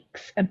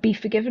mistakes and be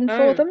forgiven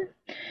for oh, them.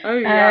 oh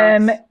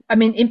yes. I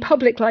mean, in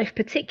public life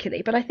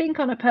particularly, but I think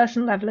on a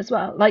personal level as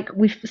well. Like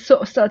we've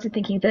sort of started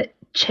thinking that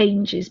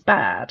change is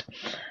bad,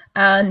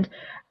 and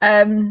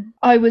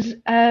I was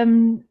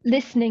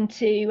listening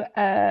to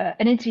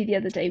an interview the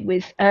other day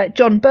with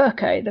John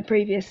Bercow, the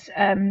previous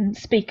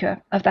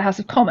Speaker of the House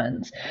of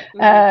Commons.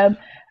 Mm, Um,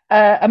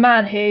 a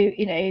man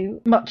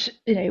who, much,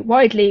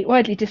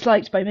 widely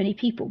disliked by many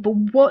people. But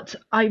what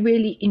I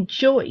really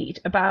enjoyed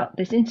about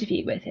this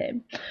interview with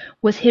him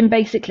was him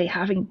basically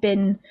having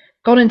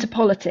gone into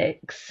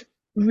politics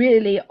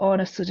really on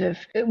a sort of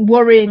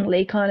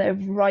worryingly kind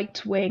of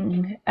right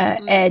wing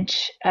mm,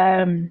 edge,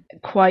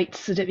 quite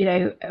sort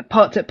of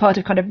part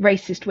of kind of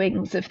racist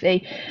wings of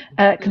the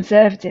mm,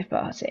 Conservative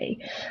Party,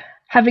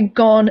 having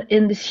gone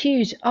in this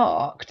huge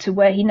arc to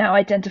where he now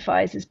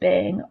identifies as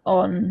being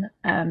on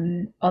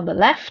the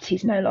left.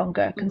 He's no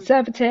longer mm,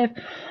 conservative,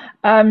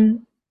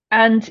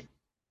 and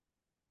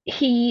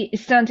he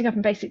is standing up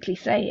and basically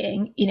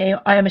saying,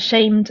 I am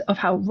ashamed of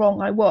how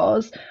wrong I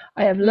was.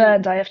 I have mm.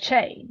 learned, I have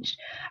changed.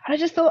 And I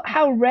just thought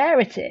how rare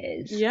it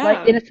is, like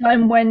Yeah. in a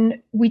time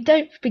when we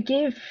don't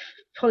forgive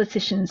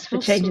politicians for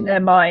changing Also, their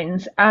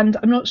minds. And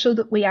I'm not sure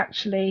that we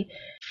actually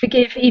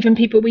forgive even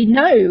people we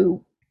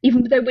know,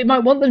 even though we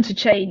might want them to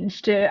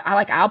change to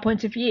like our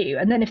point of view.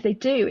 And then if they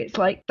do, it's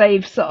like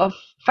they've sort of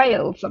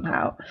failed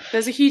somehow.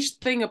 there's a huge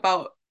thing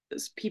about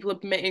people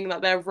admitting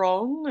that they're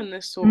wrong, and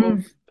this sort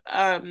of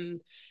Mm,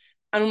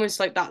 and almost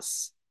like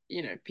that's,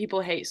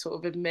 people hate sort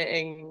of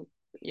admitting,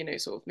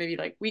 sort of maybe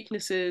like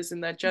weaknesses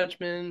in their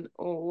judgment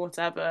or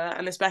whatever,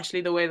 and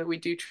especially the way that we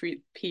do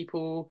treat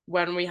people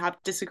when we have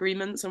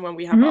disagreements and when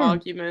we have mm,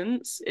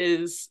 arguments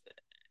is,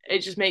 it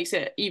just makes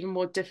it even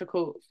more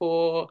difficult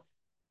for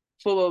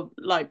for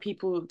like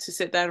people to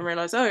sit there and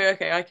realize, oh,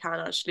 okay, I can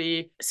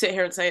actually sit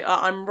here and say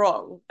I'm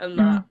wrong and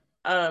Mm,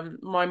 that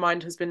my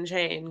mind has been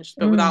changed,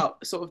 but mm,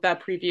 without sort of their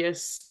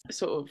previous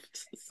sort of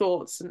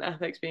thoughts and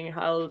ethics being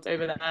held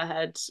over their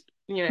head.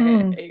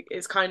 mm.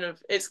 It's kind of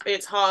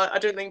it's hard. I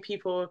don't think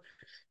people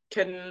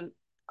can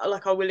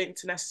like are willing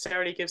to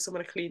necessarily give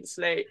someone a clean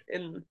slate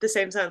in the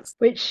same sense.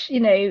 Which,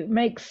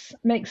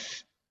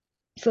 makes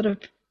sort of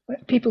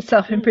people's Mm,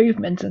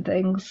 self-improvement and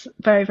things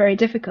very, very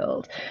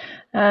difficult.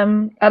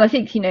 And I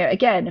think,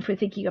 again, if we're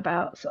thinking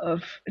about sort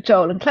of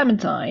Joel and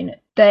Clementine,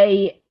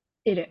 they,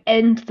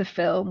 end the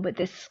film with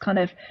this kind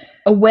of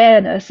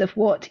awareness of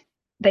what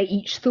they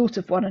each thought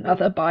of one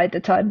another mm. by the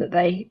time that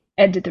they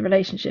ended the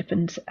relationship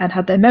and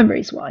had their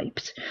memories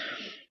wiped.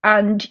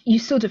 And you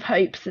sort of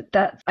hope that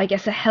that's, I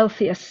guess, a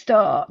healthier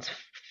start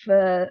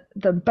for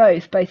them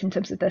both in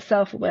terms of their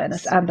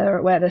self-awareness Yes. and their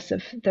awareness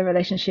of the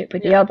relationship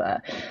with the Yeah.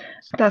 other.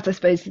 That's, I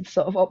suppose, the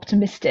sort of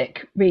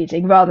optimistic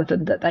reading, rather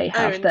than that they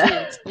Oh, have their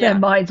indeed. their Yeah.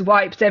 minds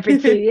wiped every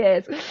 2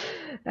 years.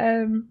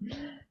 Um,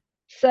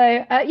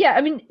 yeah,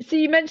 I mean, so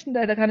you mentioned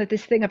there the kind of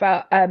this thing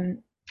about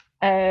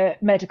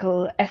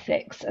medical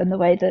ethics and the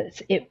way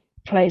that it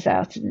plays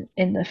out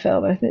in the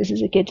film. I think this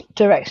is a good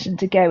direction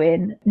to go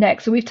in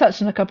next. So we've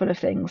touched on a couple of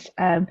things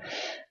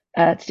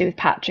to do with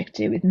Patrick,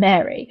 to do with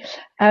Mary.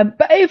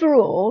 But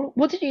overall,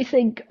 what did you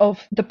think of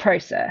the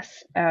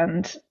process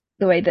and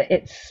the way that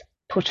it's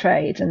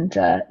portrayed, and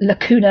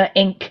Lacuna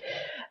Inc.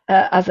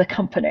 As a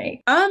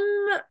company?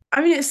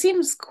 I mean, it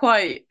seems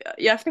quite,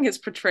 yeah, I think it's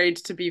portrayed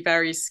to be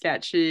very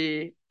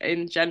sketchy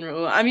in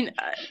general. I mean,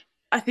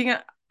 I think,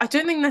 I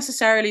don't think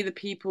necessarily the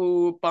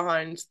people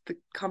behind the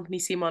company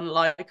seem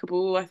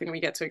unlikable. I think we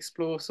get to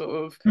explore sort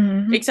of,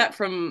 Mm-hmm. except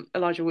from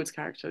Elijah Wood's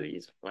character,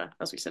 he's, well,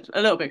 as we said,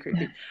 a little bit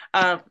creepy.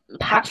 Patrick,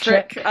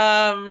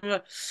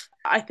 Patrick.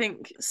 I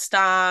think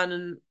Stan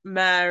and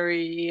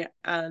Mary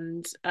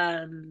and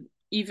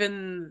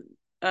even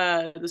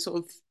the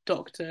sort of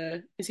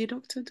doctor, is he a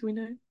doctor? Do we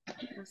know?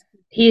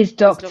 He is He's a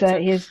Doctor. doctor.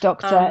 He is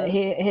Doctor. Um,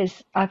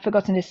 His I've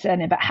forgotten his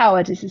surname, but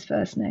Howard is his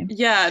first name.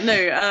 yeah,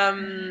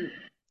 no,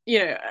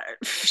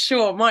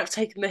 sure, might have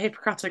taken the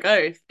Hippocratic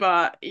Oath,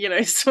 but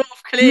sort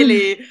of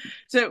clearly.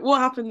 So what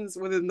happens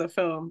within the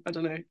film? I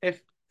don't know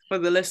if for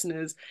the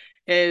listeners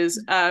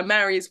is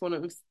Mary is one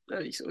of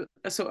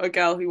a sort of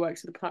girl who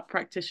works at the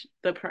practitioner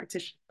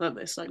like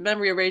this like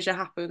memory erasure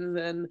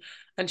happens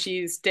and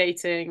she's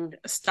dating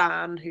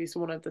Stan, who's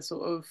one of the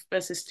sort of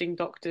assisting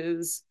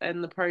doctors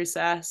in the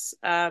process.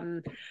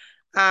 And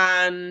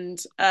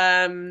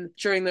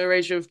during the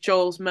erasure of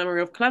Joel's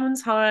memory of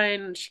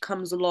Clementine, she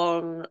comes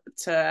along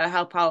to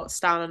help out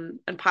Stan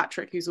and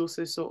Patrick, who's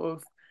also sort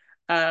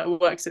of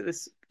works at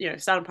this,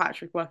 Stan and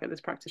Patrick work at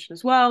this practitioner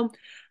as well.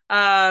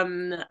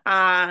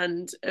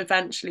 And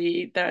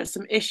eventually there are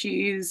some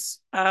issues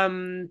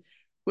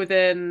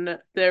within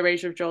the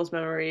erasure of Joel's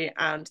memory,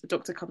 and the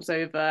doctor comes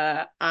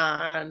over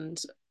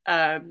and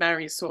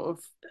Mary's sort of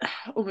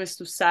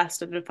almost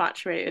obsessed and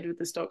infatuated with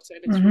this doctor,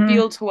 and it's Mm-hmm.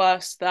 revealed to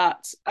us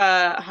that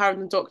Howard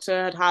and the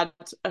Doctor had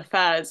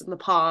affairs in the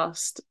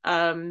past,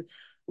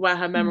 where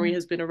her memory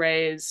has been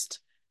erased.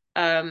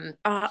 I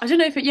don't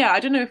know if I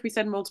don't know if we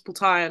said multiple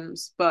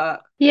times,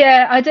 but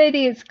Yeah, I don't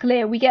think it's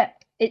clear. We get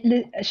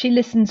it. She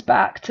listens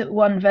back to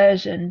one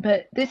version,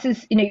 but this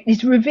is,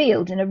 is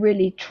revealed in a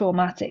really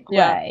traumatic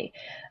yeah, way.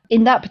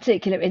 In that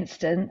particular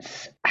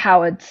instance,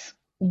 Howard's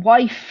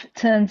wife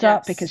turns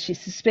up because yes, she's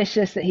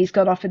suspicious that he's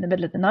gone off in the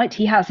middle of the night.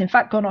 He has, in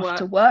fact, gone off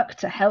to work, work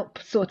to help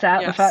sort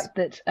out the yes, fact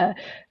that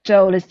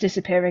Joel is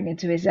disappearing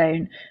into his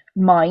own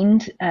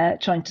mind,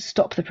 trying to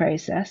stop the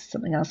process,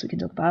 something else we can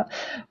talk about.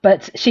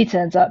 But she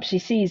turns up, she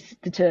sees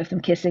the two of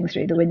them kissing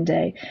through the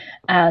window,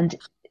 and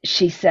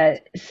she says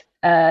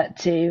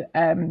to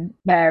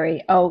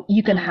Mary, "Oh,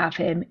 you can mm, have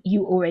him.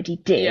 You already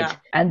did." yeah.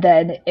 And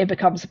then it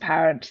becomes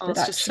apparent Oh, that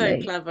it's just so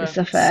actually this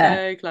clever, affair,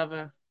 so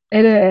clever.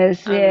 it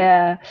is, Um,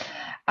 yeah.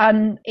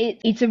 And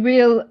it's a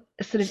real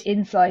sort of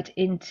insight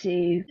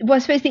into, well, I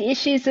suppose the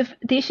issues of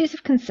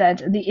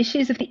consent and the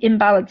issues of the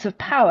imbalance of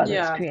power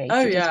that's yeah. Oh,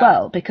 created as yeah.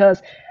 well,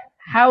 because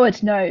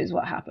Howard knows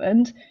what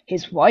happened,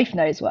 his wife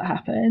knows what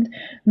happened,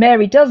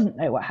 Mary doesn't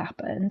know what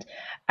happened,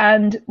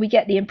 and we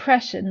get the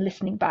impression,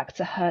 listening back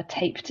to her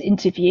taped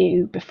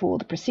interview before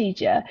the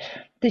procedure,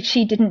 that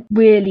she didn't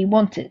really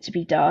want it to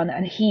be done.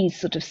 And he's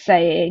sort of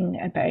saying,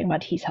 and bearing in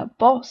mind he's her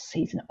boss,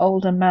 he's an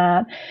older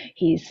man,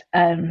 he's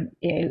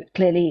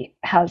clearly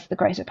has the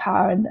greater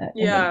power in the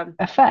Yeah.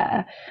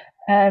 affair.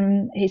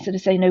 He's sort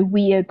of saying, no,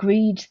 we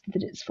agreed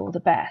that it's for the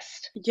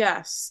best.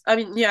 Yes. I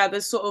mean, yeah,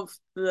 there's sort of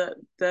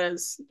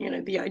there's,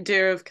 the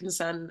idea of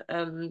consent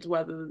and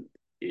whether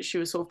she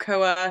was sort of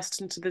coerced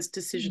into this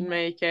decision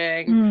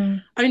making.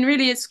 Mm. I mean,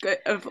 really,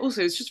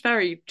 also it's just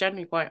very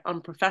generally quite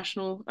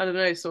unprofessional. I don't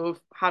know, sort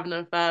of having an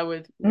affair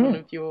with one Mm.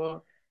 of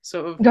your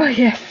sort of Oh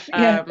yes,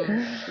 yeah.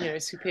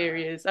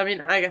 superiors. I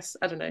mean, I guess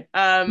I don't know.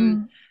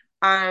 Mm.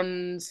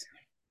 And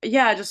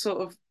yeah, just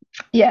sort of the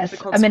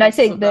Yes, I mean, I consequences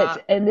think of that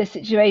that. in this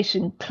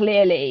situation,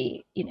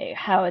 clearly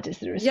Howard is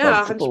the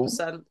Yeah, responsible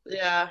 100%.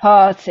 Yeah.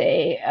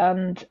 party,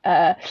 and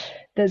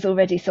there's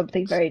already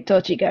something very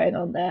dodgy going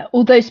on there.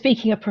 Although,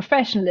 speaking of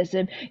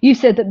professionalism, you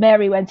said that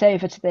Mary went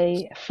over to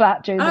the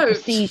flat during the Oh,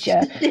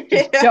 procedure, to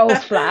yeah.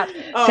 Joel's flat,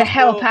 Oh, to of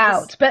help course.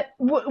 out. But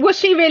was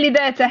she really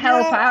there to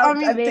help Yeah, I out? I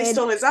mean, they mean,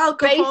 stole his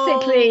alcohol.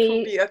 basically,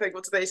 Probably, I think,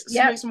 what do they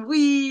yep, smoke some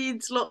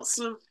weed? Lots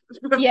of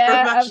yeah,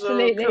 professional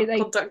absolutely.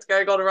 conduct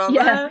going on around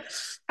Yeah, there.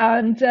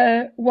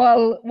 and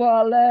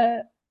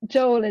while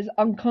Joel is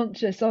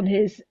unconscious on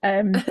his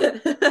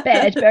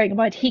bed, bearing in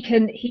mind he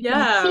can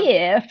Yeah.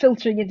 hear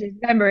filtering into his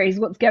memories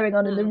what's going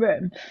on in the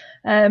Mm.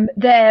 room.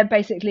 They're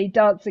basically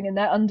dancing in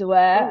their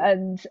underwear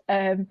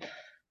Oh,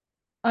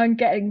 and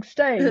getting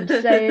stoned.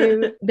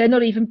 So they're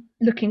not even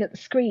looking at the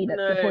screen at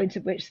the no. point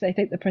at which they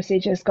think the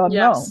procedure's gone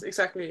Yes, wrong.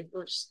 exactly.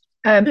 Which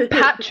Patrick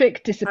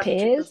Patrick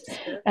disappears. does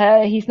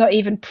disappear. He's not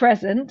even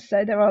present,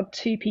 so there are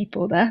two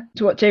people there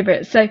to watch over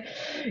it. So,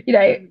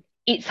 Mm.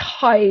 it's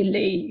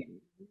highly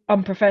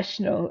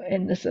unprofessional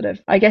in the sort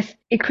of, I guess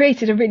it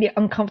created a really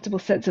uncomfortable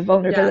sense of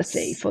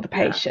vulnerability Yes. for the Yeah.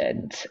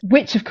 patient,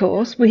 which of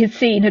course we had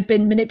seen had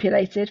been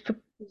manipulated for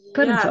Yes,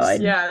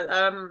 Clementine.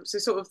 yeah. So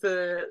sort of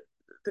the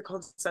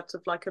concept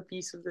of like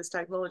abuse of this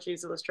technology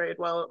is illustrated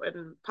well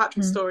in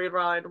Patrick's Mm.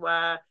 storyline,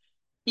 where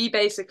he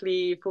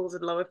basically falls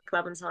in love with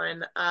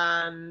Clementine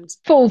and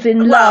Falls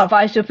in love, well,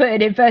 I shall put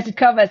it in inverted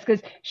covers,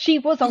 because she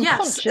was yes,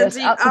 unconscious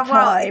indeed. at the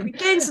Well, time. he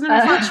gains an Uh,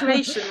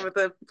 infatuation with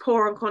a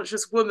poor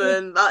unconscious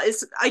woman that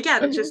is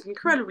again just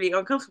incredibly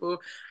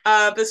uncomfortable.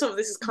 But sort of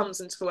this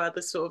comes into where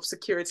the sort of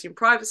security and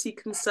privacy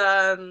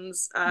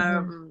concerns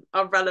Mhm.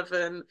 are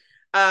relevant.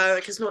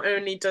 Because not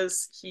only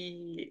does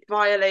he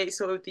violate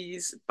sort of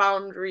these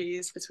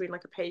boundaries between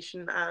like a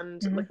patient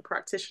and like Mhm. a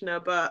practitioner,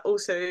 but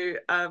also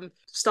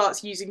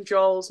starts using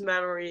Joel's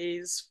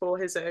memories for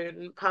his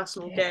own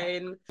personal Yeah.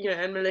 gain,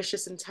 and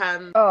malicious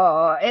intent.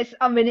 Oh,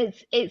 I mean,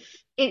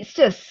 it's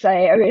just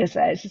say, I'm gonna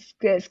say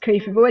it's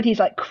creepy. But when he's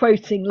like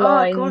quoting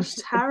Oh gosh,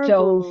 lines,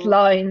 Joel's terrible.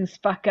 lines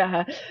back at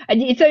her,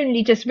 and it's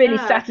only just really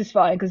Yeah,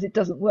 satisfying because it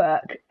doesn't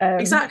work.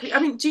 exactly. I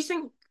mean, do you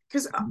think?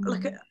 Because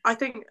like Mm. I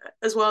think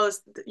as well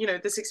as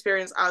this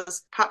experience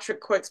as Patrick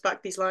quotes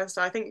back these lines,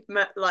 I think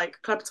like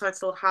Clementine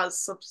still has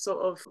some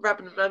sort of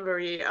remnant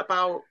memory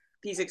about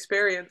these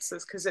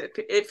experiences because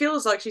it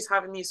feels like she's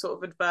having these sort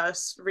of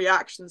adverse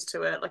reactions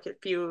to it. Like it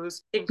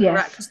feels Yes.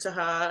 incorrect to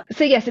her.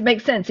 So yes, it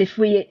makes sense if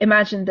we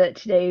imagine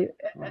that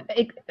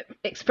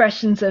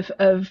expressions of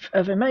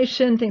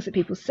emotion, things that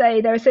people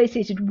say, they're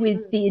associated with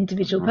Mm, the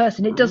individual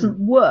person. It doesn't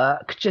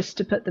work just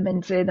to put them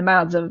into the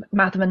mouth of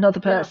another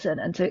yeah. person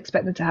and to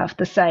expect them to have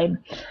the same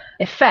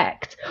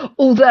effect.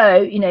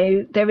 Although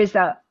there is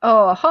that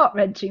heart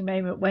wrenching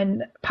moment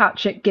when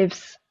Patrick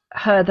gives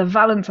her the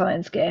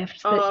Valentine's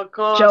gift that Oh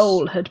gosh.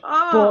 Joel had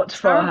Oh, bought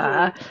for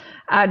her, terrible.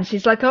 and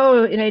she's like,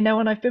 oh, no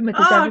one I've been with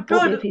has ever Oh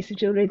bought me a god. piece of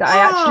jewelry that I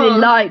actually Oh.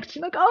 liked.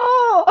 She's like,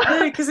 oh. No,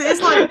 because it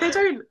is like they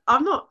don't.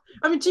 I'm not.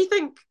 I mean, do you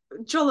think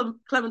Joel and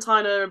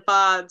Clementine are a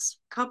bad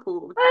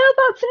couple? Well,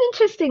 that's an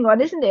interesting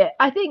one, isn't it?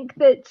 I think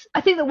that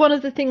one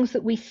of the things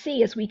that we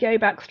see as we go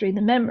back through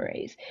the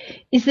memories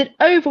is that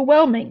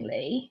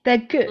overwhelmingly they're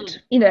good,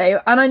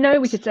 Mm, and I know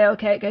we could say,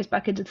 okay, it goes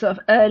back into sort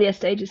of earlier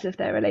stages of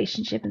their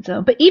relationship and so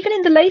on, but even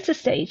in the later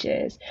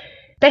stages,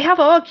 they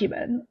have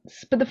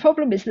arguments, but the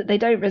problem is that they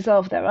don't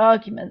resolve their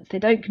arguments. They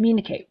don't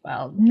communicate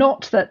well.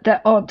 Not that there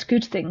aren't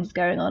good things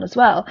going on as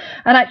well.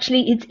 And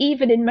actually, it's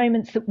even in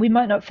moments that we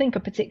might not think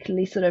are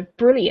particularly sort of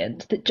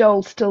brilliant that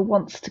Joel still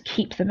wants to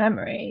keep the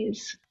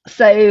memories.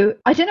 So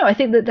I don't know. I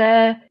think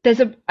that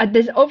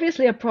there's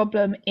obviously a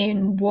problem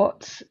in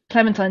what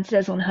Clementine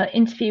says on her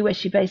interview, where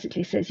she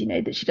basically says,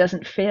 that she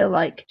doesn't feel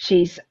like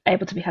she's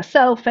able to be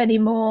herself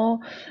anymore.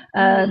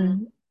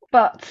 mm,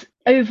 But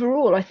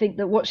overall, I think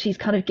that what she's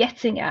kind of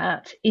getting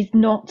at is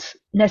not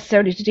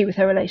necessarily to do with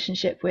her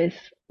relationship with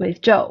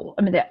Joel.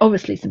 I mean, there are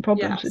obviously some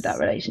problems with that yes.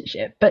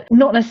 relationship, but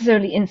not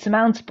necessarily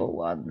insurmountable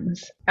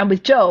ones. And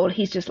with Joel,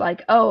 he's just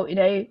like, oh,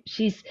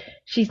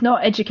 she's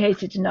not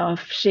educated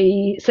enough.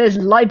 She says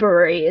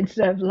library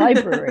instead of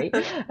library,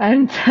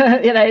 and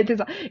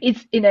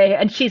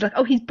and she's like,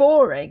 oh, he's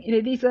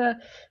boring. These are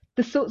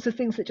the sorts of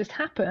things that just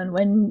happen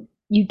when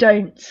you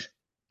don't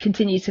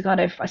continue to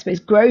kind of, I suppose,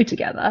 grow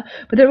together.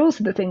 But there are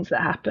also the things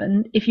that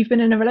happen if you've been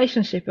in a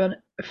relationship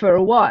for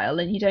a while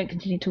and you don't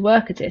continue to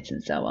work at it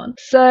and so on.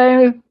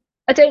 So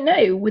I don't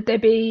know. Would they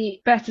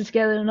be better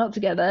together or not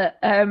together?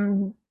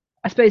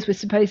 I suppose we're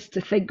supposed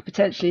to think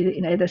potentially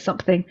that there's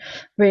something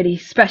really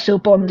special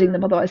bonding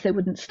them, Mm, otherwise they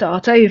wouldn't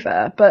start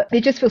over. But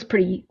it just feels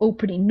pretty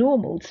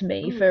normal to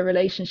me for a mm.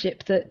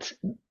 relationship that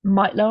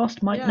might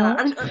last, might Yeah.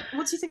 I not. mean,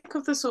 what do you think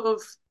of the sort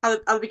of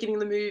at the beginning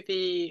of the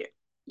movie?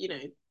 You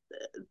know,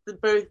 the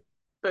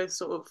both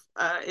sort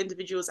of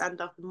individuals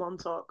end up in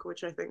Montauk,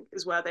 which I think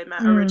is where they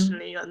met Mm,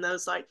 originally. And there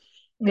was like,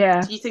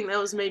 yeah. do you think there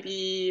was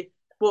maybe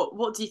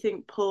what do you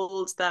think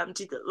pulled them?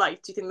 Do you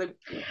think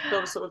there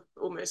was sort of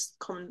almost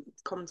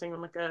commenting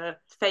on like a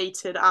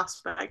fated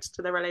aspect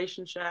to the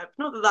relationship?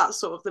 Not that that's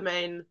sort of the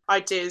main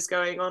ideas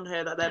going on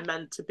here that they're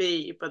meant to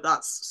be, but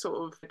that's sort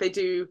of they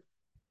do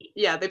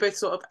yeah, they both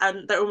sort of,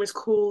 and they're almost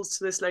calls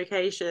to this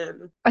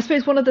location. I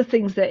suppose one of the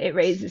things that it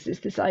raises is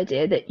this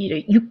idea that,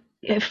 you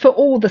for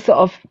all the sort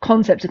of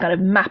concept of kind of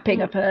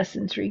mapping a Mm.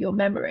 person through your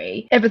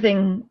memory,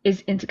 everything is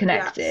Yes.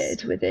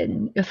 interconnected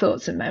within your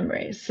thoughts and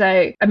memories.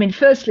 So, I mean,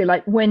 firstly,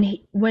 like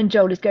when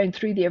Joel is going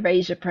through the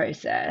erasure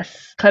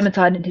process,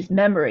 Clementine in his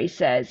memory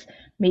says,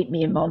 "Meet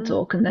me in Mm.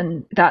 Montauk," and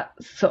then that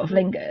sort of Mm.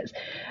 lingers.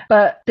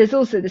 But there's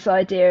also this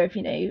idea of,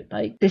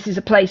 like this is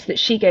a place that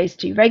she goes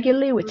to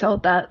regularly. We're Mm.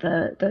 told that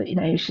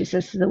she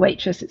says to the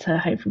waitress, it's her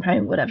home from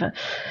home, whatever.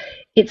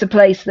 It's a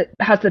place that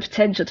has the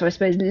potential to, I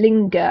suppose,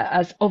 linger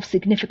as of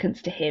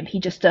significance to him. He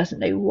just doesn't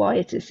know why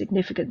it is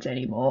significant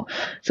anymore.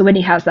 So when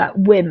he has that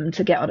whim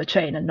to get on a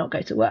train and not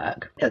go to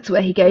work, that's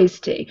where he Mm. goes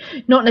to.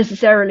 Not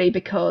necessarily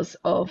because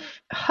of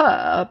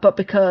her, but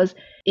because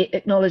it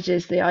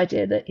acknowledges the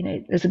idea that,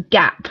 there's a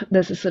gap,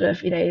 there's a sort of,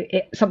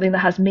 something that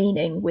has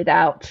meaning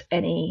without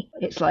any,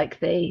 it's like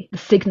the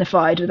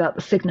signified without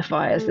the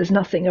signifiers. There's Mm.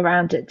 nothing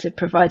around it to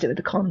provide it with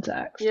the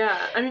context. Yeah,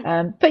 I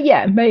mean, But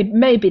yeah,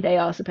 maybe they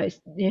are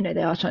supposed,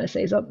 they are trying to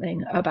say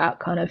something about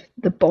kind of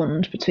the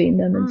bond between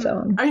them and so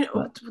on. I mean,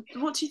 But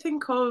what do you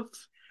think of?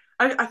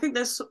 I think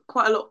there's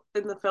quite a lot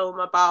in the film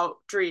about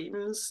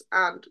dreams,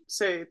 and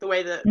so the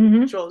way that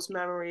mm-hmm, Joel's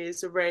memory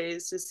is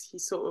erased is he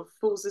sort of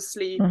falls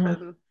asleep, mm-hmm,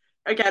 and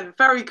again,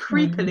 very mm-hmm.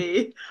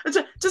 creepily.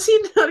 Does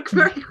he like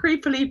very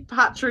creepily?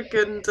 Patrick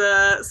and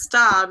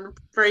Stan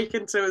break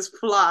into his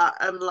flat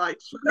and like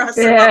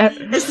dress him up. Yeah.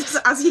 Is this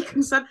as he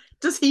consent?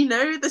 Does he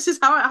know this is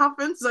how it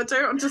happens? I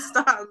don't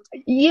understand.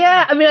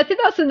 Yeah, I mean, I think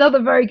that's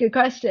another very good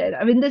question.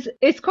 I mean,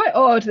 it's quite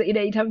odd that,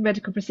 you'd have a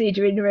medical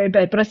procedure in your own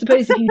bed, but I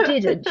suppose if you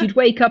didn't, you'd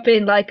wake up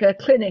in like a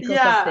clinic or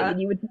something Yeah,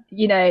 and you wouldn't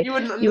you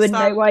wouldn't know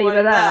understand why you why were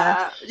you're there.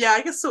 there. Yeah,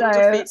 I guess sort of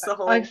So defeats the I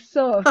whole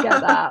sort of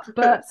get that.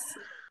 But purpose.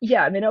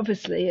 yeah, I mean,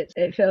 obviously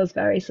it feels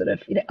very sort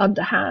of,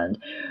 underhand,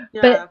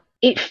 Yeah, but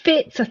it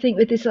fits, I think,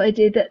 with this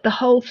idea that the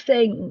whole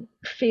thing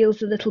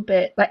feels a little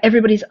bit like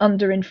everybody's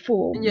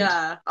underinformed.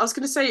 yeah. I was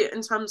going to say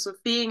in terms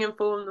of being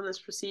informed on this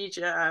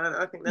procedure,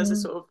 I think there's a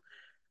Mm, sort of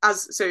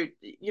as so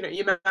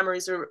your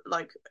memories are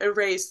like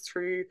erased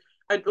through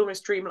an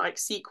almost dreamlike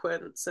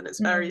sequence, and it's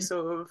very mm,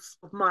 sort of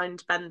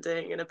mind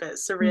bending and a bit mm,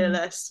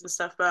 surrealist and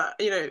stuff. But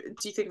do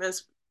you think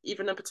there's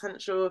even a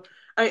potential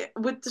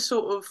with the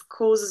sort of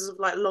causes of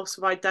like loss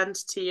of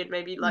identity and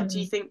maybe like do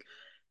you mm, think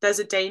there's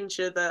a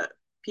danger that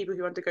people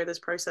who undergo this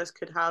process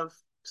could have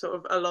sort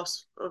of a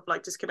loss of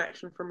like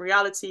disconnection from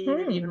reality,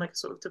 maybe even mm. like a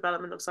sort of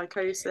development of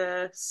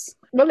psychosis?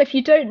 Well, if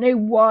you don't know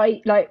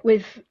why, like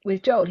with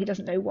Joel, he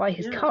doesn't know why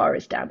his Yeah, car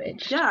is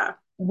damaged. yeah,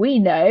 We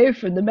know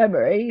from the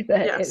memory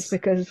that it's yes,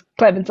 because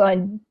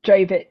Clementine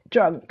drove it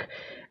drunk.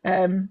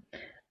 Um,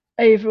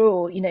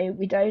 Overall,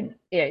 we don't,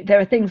 there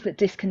are things that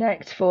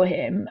disconnect for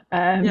him.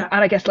 yeah,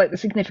 And I guess like the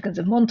significance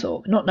of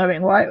Montauk, not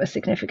knowing why it was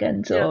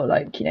significant yeah, or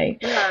like, yeah,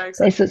 those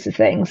exactly, sorts of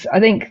things. I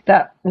think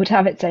that would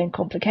have its own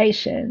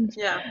complications.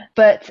 yeah,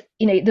 But,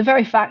 the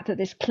very fact that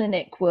this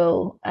clinic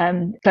will,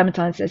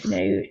 Clementine says,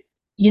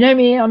 you know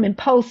me, I'm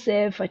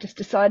impulsive. I just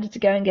decided to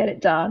go and get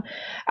it done.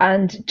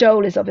 And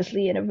Joel is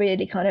obviously in a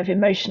really kind of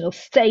emotional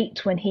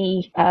state when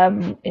he's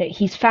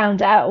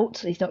found out.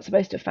 He's not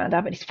supposed to have found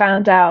out, but he's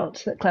found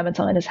out that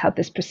Clementine has had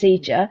this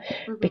procedure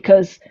mm-hmm.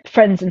 because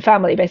friends and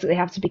family basically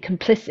have to be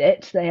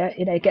complicit.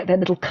 They, get their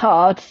little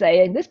card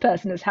saying this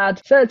person has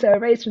had so and so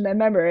erased from their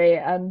memory,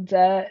 and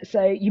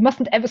so you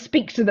mustn't ever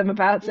speak to them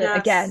about it Yes,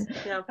 again.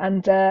 yeah,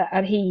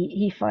 And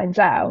he finds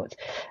out.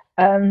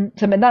 So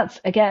I mean, that's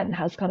again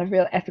has kind of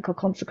real ethical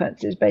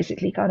consequences.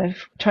 Basically, kind of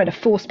trying to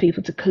force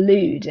people to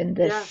collude in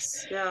this.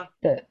 yes, yeah,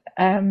 That,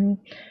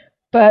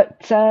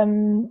 but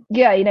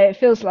yeah, it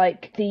feels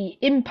like the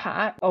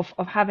impact of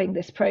having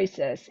this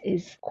process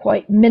is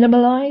quite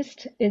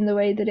minimalized in the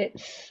way that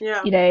it's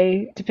yeah,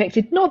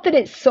 depicted. Not that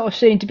it's sort of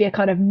shown to be a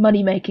kind of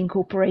money making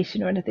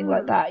corporation or anything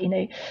like mm.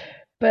 that.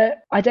 But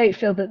I don't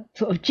feel that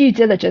sort of due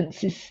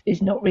diligence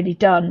is not really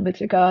done with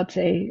regard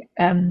to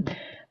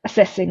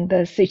assessing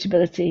the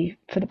suitability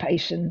for the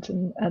patient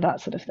and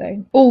that sort of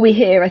thing. All we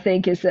hear, I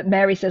think, is that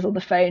Mary says on the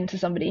phone to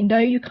somebody, "No,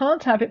 you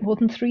can't have it more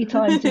than 3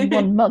 times in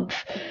 1 month."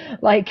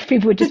 Like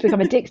people would just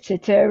become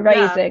addicted to Yeah,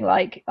 erasing.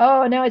 Like,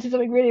 "Oh no, I did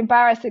something really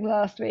embarrassing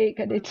last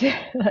week. I need to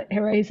like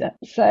erase it."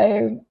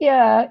 So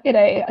yeah,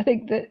 I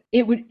think that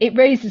it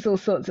raises all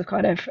sorts of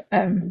kind of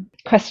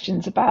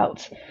questions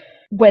about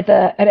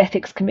whether an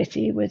ethics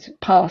committee would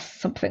pass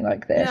something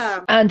like this.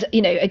 yeah, And,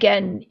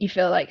 again, you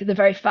feel like the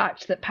very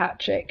fact that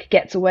Patrick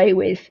gets away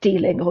with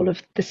stealing all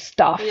of the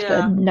stuff, the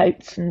yeah.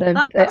 notes and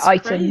the That's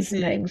items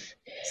and crazy. things,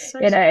 So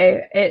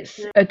strange. it's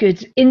Yeah. a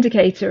good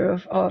indicator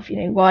of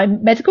why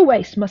medical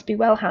waste must be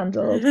well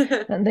handled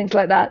and things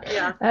like that.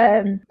 Yeah.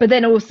 But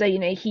then also,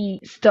 he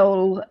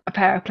stole a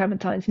pair of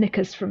Clementine's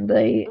knickers from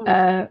the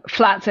Ooh,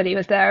 flat when he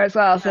was there as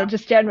well. So yeah.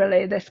 just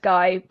generally, this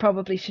guy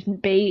probably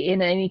shouldn't be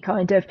in any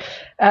kind of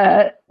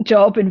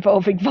job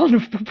involving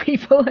vulnerable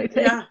people, I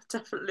think. Yeah,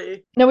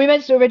 definitely. Now, we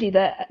mentioned already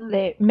that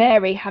Mm.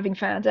 Mary, having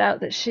found out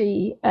that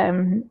she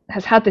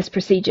has had this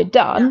procedure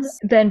done, Yes.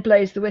 then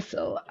blows the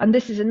whistle. And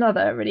this is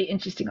another really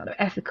interesting kind of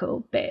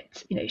ethical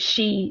bit.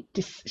 She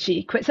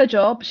quits her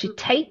job, she Mm.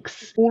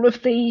 takes all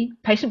of the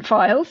patient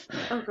files,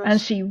 Oh and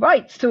gosh. she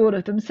writes to all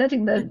of them,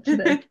 sending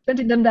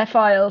them their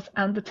files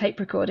and the tape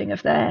recording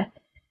of their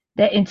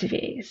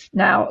interviews.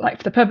 Now, like,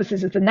 for the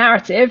purposes of the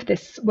narrative,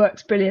 this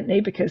works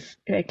brilliantly because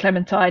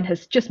Clementine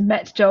has just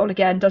met Joel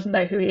again, doesn't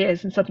know who he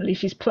is, and suddenly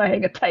she's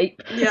playing a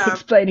tape Yeah.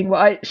 explaining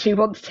why she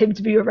wants him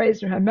to be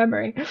erased from her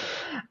memory.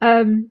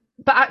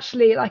 But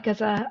actually, like,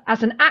 as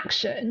an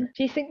action,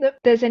 do you think that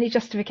there's any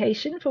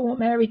justification for what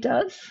Mary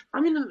does?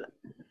 I mean,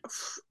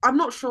 I'm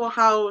not sure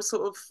how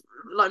sort of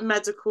like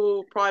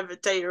medical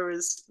private data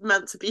is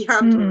meant to be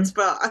handled,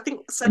 but I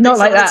think sending Not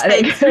like someone a that, I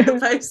tape through the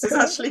think. post is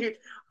actually,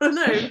 I don't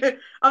know,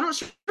 I'm not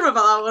sure about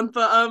that one,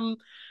 but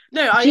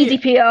no,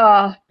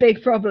 GDPR,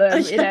 big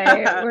problem,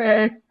 yeah,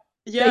 we're Data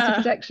yeah,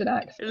 Protection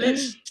Act.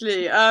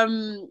 literally.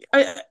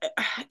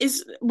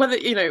 Is whether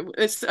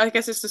it's. I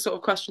guess it's the sort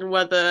of question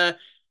whether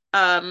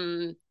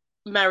um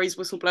Mary's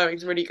whistleblowing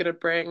is really going to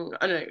bring.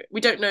 I don't know.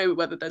 We don't know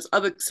whether there's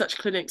other such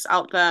clinics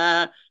out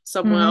there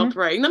somewhere Mm-hmm.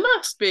 operating. There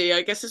must be.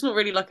 I guess it's not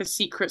really like a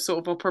secret sort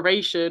of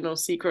operation or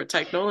secret Yeah,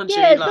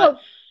 technology. it's Like,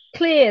 not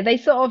clear. They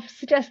sort of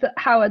suggest that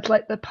Howard's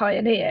like the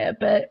pioneer,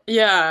 but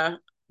yeah. I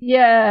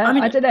yeah, I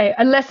mean, don't know.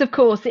 Unless, of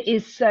course, it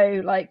is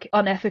so like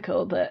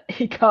unethical that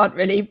he can't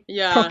really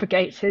yeah.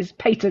 propagate his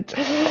patent.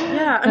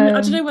 Yeah, I mean,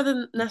 I don't know Um,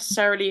 whether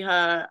necessarily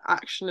her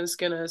action is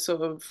gonna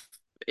sort of,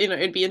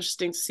 it'd be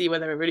interesting to see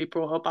whether it really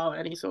brought about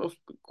any sort of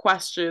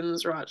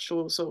questions or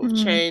actual sort of mm.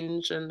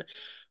 change, and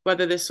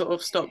whether this sort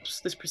of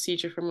stops this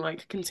procedure from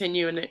like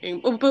continuing.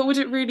 But would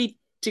it really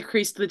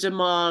decrease the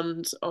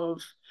demand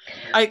of?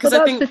 Well, Because I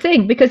that's the think,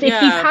 thing, because if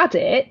he yeah, had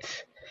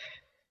it,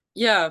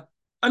 yeah.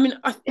 I mean,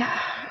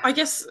 I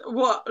guess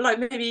what like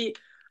maybe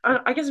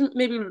I guess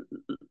maybe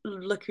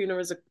Lacuna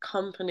as a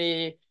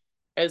company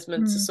is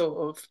meant to mm, sort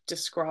of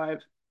describe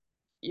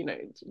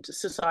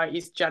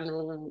society's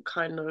general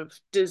kind of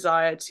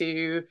desire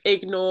to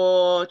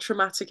ignore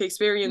traumatic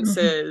mm,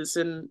 experiences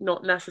and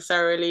not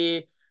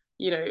necessarily,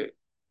 you know,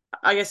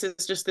 I guess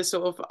it's just this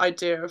sort of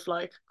idea of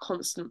like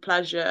constant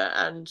pleasure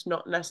and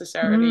not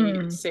necessarily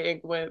mm.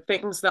 sitting with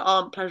things that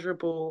aren't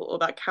pleasurable or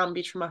that can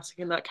be traumatic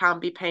and that can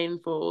be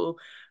painful.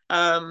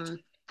 Um,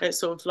 it's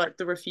sort of like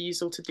the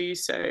refusal to do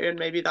so, and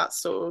maybe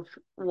that's sort of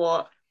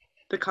what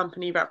the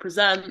company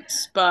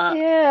represents. But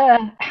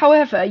Yeah.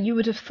 However, you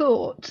would have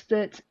thought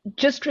that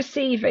just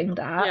receiving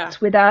yeah,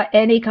 that without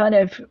any kind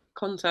of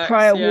context,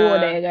 prior yeah.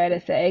 warning or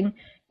anything,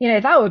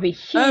 that would be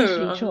Oh,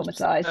 hugely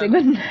traumatizing, 100%.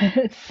 wouldn't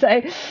it?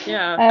 So,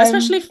 Yeah, um,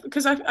 especially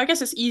because I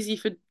guess it's easy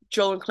for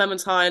Joel and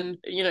Clementine.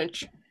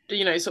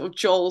 Sort of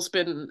Joel's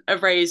been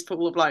erased for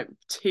all of like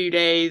 2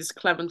 days.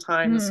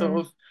 Clementine hmm, sort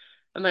of,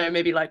 I don't know,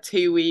 maybe like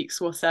 2 weeks,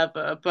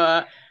 whatever.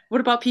 But what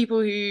about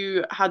people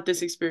who had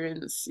this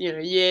experience,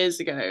 years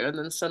ago, and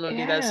then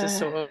suddenly there's this yeah.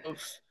 sort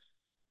of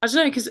I don't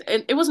know, because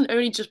it wasn't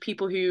only just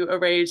people who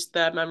erased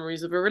their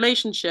memories of a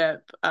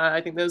relationship.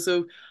 I think there's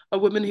a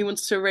woman who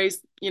wants to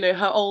erase,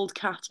 her old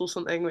cat or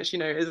something, which,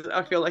 is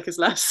I feel like is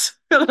less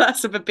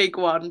less of a big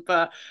one.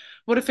 But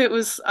what if it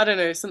was, I don't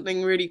know,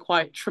 something really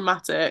quite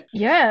traumatic,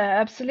 Yeah,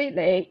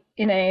 absolutely.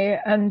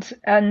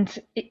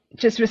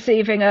 Just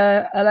receiving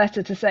a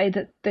letter to say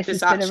that this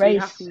this has been actually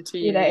erased, happened to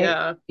you?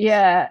 Yeah,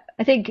 yeah.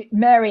 I think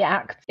Mary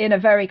acts in a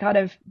very kind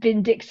of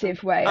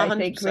vindictive way, I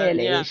think, 100%.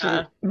 really,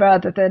 Yeah,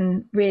 rather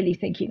than really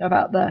thinking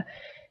about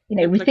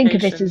we think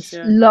of it implications. as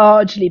Yeah.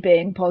 largely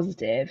being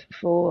positive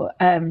for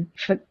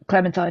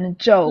Clementine and Mm,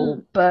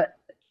 Joel, but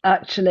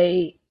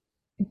actually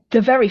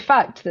the very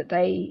fact that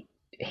they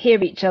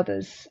hear each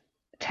other's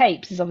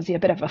tapes is obviously a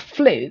bit of a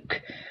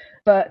fluke,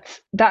 but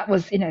that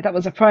was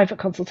a private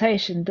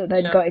consultation that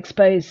then yeah, got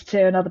exposed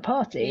to another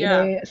party,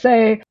 yeah.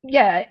 so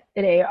yeah,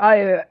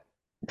 I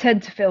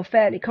tend to feel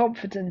fairly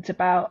confident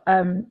about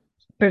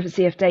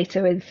privacy of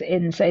data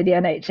in say the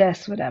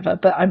NHS, whatever.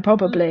 But I'm Mm,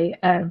 probably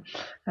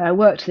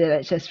worked for the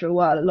NHS for a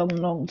while, a long,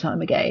 long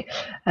time ago,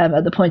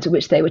 at the point at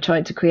which they were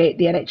trying to create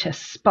the NHS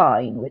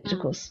spine, which of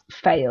mm, course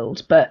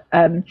failed. But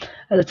at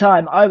the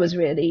time, I was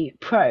really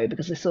pro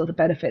because I saw the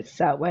benefits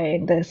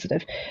outweighing the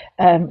sort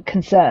of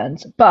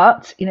concerns.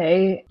 But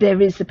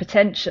there is the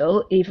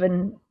potential,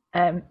 even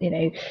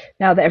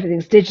now that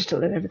everything's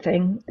digital and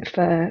everything,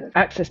 for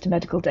access to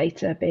medical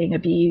data being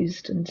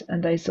abused and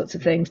those sorts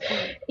of things,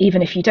 mm.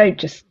 even if you don't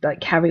just like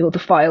carry all the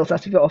files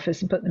out of your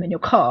office and put them in your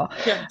car.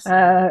 Yes.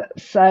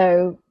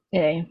 So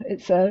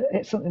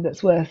it's something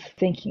that's worth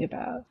thinking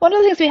about. One of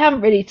the things we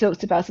haven't really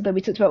talked about, although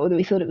we talked about whether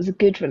we thought it was a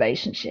good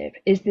relationship,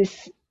 is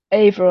this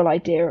overall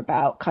idea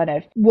about kind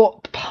of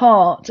what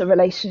part the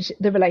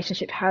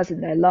relationship has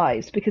in their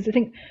lives. Because I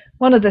think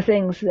one of the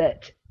things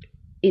that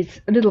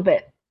is a little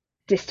bit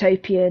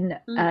dystopian,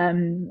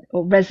 Mm,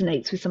 or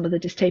resonates with some of the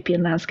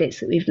dystopian landscapes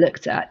that we've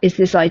looked at, is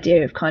this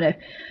idea of kind of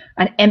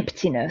an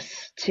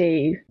emptiness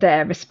to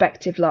their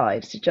respective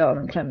lives, to Joel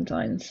and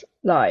Clementine's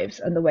lives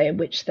and the way in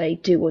which they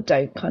do or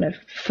don't kind of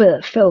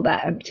fill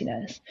that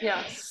emptiness.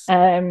 Yes.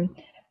 Um,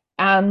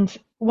 and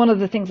one of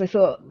the things I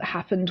thought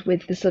happened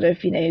with the sort of,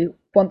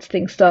 once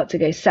things start to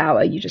go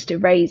sour, you just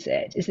erase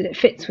it, is that it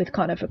fits with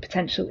kind of a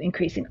potential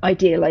increasing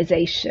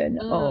idealization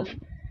of Mm.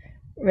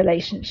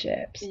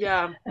 relationships.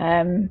 Yeah.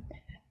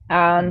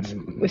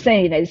 And we're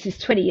saying, this is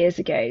 20 years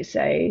ago,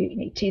 so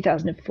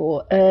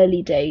 2004,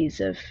 early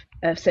days of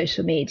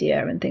social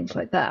media and things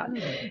like that.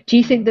 Do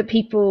you think that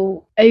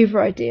people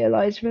over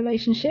idealize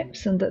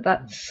relationships and that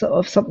that's sort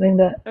of something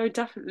that Oh,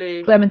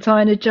 definitely.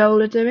 Clementine and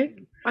Joel are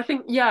doing? I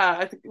think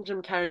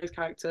Jim Carrey's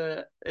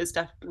character is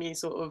definitely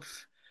sort of,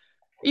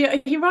 yeah,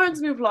 he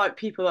reminds me of like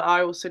people that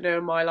I also know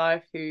in my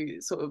life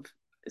who sort of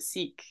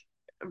seek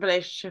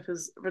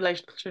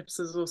relationships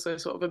as also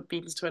sort of a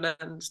means to an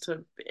end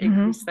to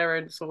increase Mm-hmm. their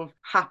own sort of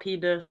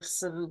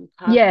happiness and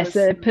Yes, purpose.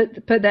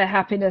 And put their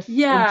happiness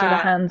into the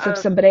yeah, hands of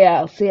somebody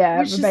else. Yeah,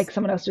 which is, make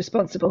someone else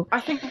responsible.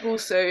 I think,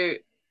 also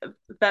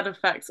then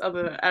affects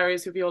other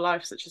areas of your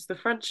life, such as the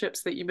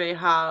friendships that you may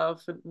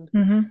have. And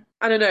Mm-hmm.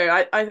 I don't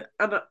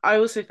know. I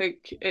also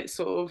think it's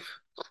sort of,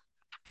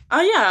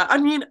 oh yeah. I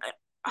mean,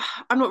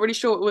 I'm not really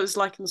sure what it was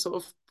like in the sort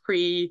of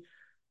pre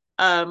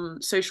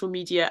social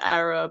media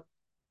era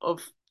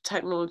of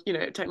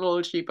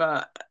technology,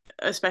 but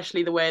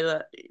especially the way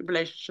that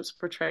relationships are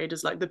portrayed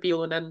as like the be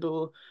all and end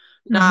all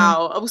Mm-hmm.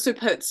 now also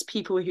puts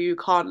people who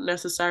can't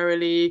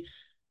necessarily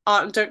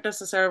don't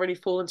necessarily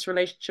fall into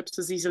relationships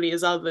as easily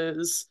as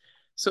others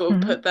sort of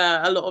Mm-hmm. put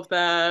their a lot of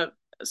their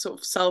sort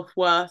of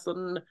self-worth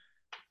on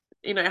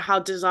how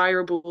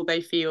desirable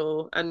they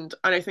feel, and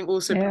I think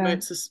also Yeah.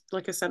 promotes this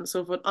like a sense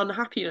of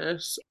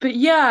unhappiness. But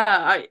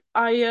yeah,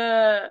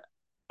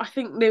 I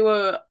think they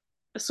were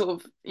sort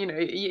of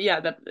yeah,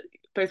 that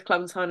both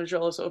Clementine and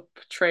Joel are sort of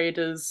portrayed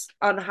as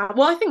unhappy.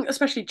 Well, I think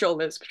especially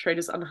Joel is portrayed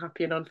as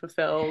unhappy and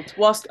unfulfilled,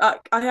 whilst I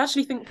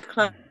actually think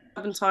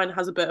Clementine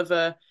has a bit of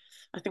a,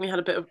 I think we had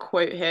a bit of a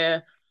quote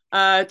here,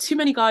 too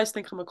many guys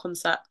think I'm a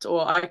concept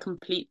or I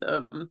complete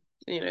them.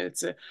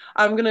 It's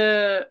I'm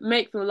gonna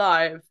make them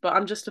alive, but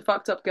I'm just a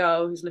fucked up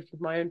girl who's looking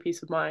for my own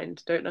peace of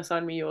mind. Don't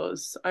assign me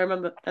yours. I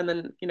remember, and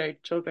then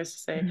Joel goes to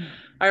say,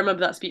 I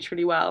remember that speech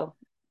really well.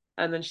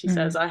 And then she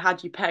says, Mm-hmm. I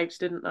had you pegged,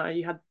 didn't I?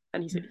 You had,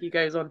 and he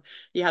goes on,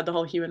 you had the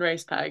whole human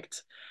race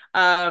pegged.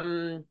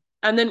 Um,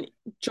 and then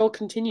Joel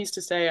continues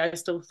to say, I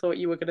still thought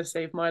you were going to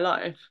save my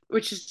life,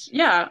 which is,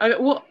 yeah.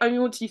 What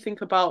do you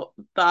think about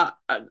that?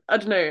 I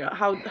don't know.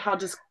 How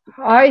does,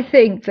 I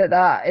think that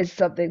that is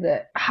something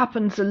that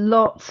happens a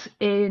lot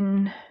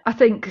in, I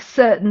think,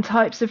 certain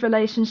types of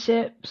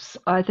relationships.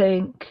 I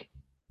think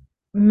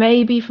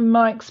maybe from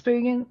my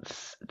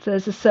experience,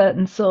 there's a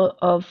certain sort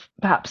of,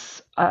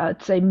 perhaps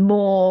I'd say,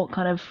 more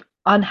kind of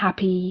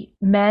unhappy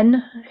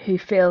men who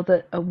feel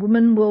that a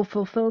woman will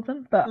fulfill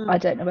them, but I mm,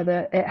 don't know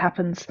whether it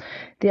happens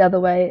the other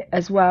way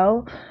as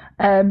well.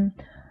 Um,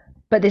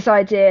 but this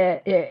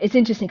idea, it's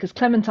interesting because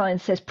Clementine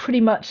says pretty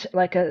much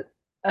like a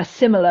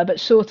similar but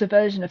shorter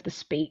version of the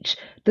speech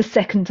the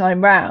second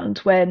time round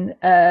when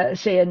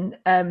she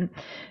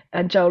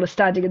and Joel are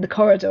standing in the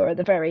corridor at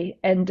the very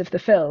end of the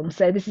film.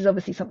 So this is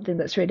obviously something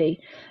that's really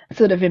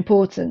sort of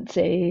important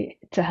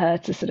to her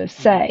to sort of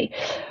say.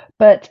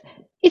 But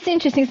it's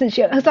interesting, isn't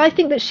she? Because I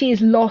think that she is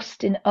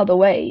lost in other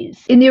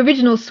ways in the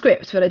original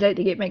script, but I don't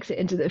think it makes it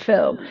into the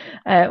film. mm,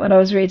 When I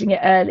was reading it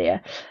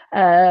earlier,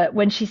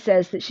 when she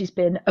says that she's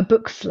been a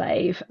book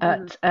slave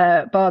mm.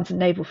 at Barnes and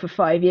Noble for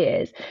 5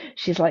 years,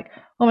 she's like,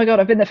 "Oh my God,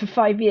 I've been there for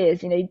 5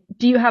 years.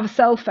 Do you have a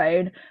cell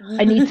phone?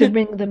 I need to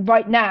ring them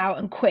right now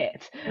and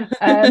quit."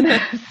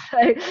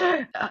 So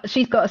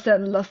she's got a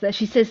certain loss there.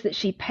 She says that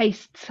she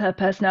pastes her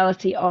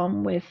personality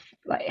on with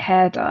like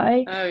hair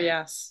dye. Oh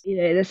yes.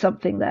 There's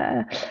something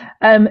there.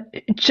 um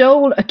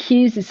Joel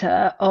accuses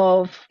her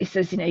of, he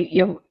says,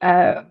 you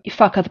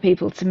fuck other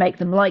people to make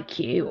them like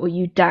you, or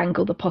you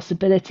dangle the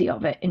possibility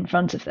of it in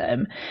front of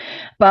them.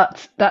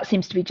 But that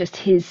seems to be just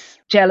his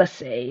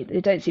jealousy.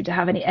 They don't seem to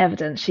have any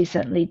evidence. She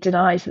certainly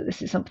denies that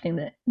this is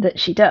something that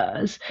she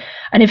does.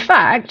 And in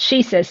fact,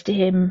 she says to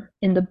him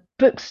in the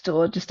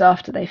bookstore just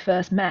after they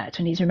first met,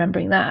 when he's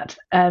remembering that,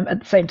 at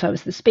the same time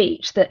as the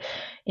speech, that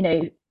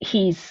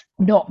he's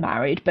not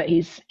married, but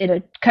he's in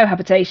a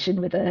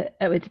cohabitation with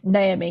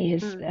Naomi,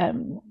 his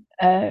Mm,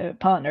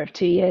 partner of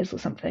 2 years or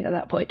something at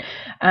that point.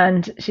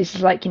 And she's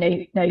just like,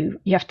 no,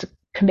 you have to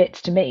commit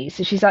to me.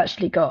 So she's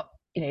actually got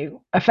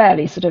a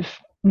fairly sort of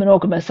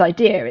monogamous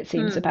idea, it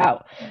seems, mm,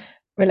 about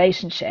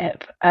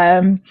relationship,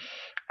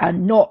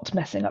 and not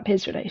messing up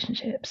his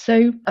relationship.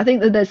 So I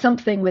think that there's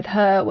something with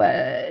her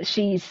where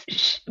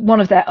one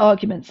of their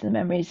arguments in the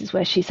memories is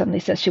where she suddenly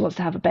says she wants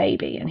to have a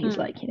baby, and he's mm,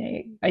 like,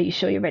 are you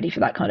sure you're ready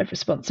for that kind of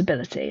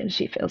responsibility? And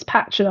she feels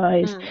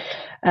patronized. mm.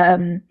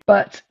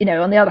 But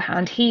on the other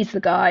hand, he's the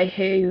guy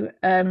who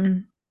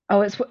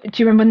oh, do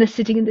you remember when they're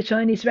sitting in the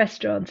Chinese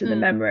restaurant in the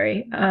Mm.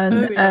 memory?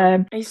 Oh And yeah.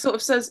 And he sort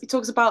of says, he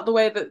talks about the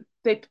way that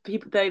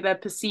they're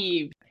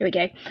perceived. Here we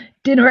go.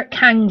 Dinner at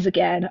Kang's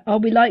again. Are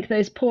we like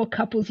those poor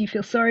couples you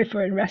feel sorry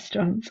for in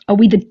restaurants? Are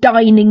we the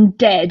dining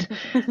dead?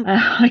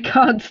 I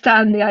can't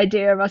stand the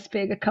idea of us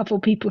being a couple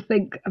people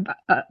think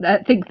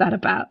that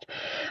about.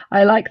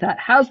 I like that.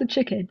 How's the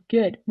chicken?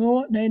 Good.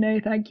 More? No, no,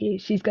 thank you.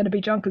 She's going to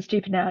be drunk and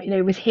stupid now. You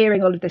know, was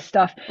hearing all of this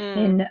stuff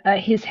in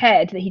his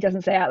head that he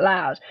doesn't say out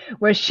loud,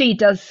 whereas she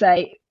does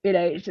say, you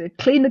know,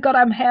 clean the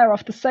goddamn hair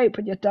off the soap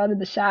when you're done in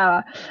the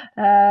shower.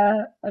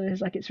 And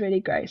it's like, it's really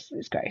gross.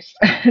 It's gross.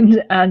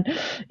 and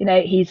you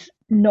know, he's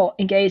not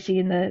engaging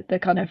in the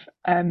kind of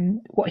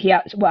what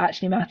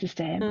actually matters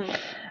to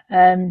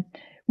him.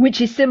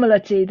 Which is similar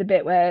to the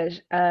bit where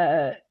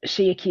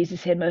she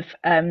accuses him of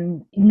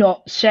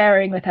not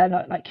sharing with her,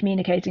 not like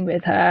communicating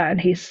with her,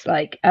 and he's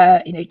like,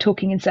 you know,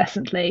 talking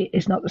incessantly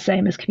is not the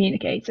same as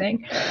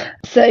communicating.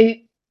 So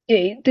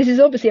you know, this is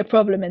obviously a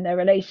problem in their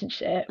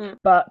relationship,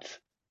 but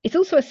it's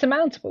also a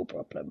surmountable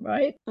problem,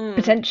 right?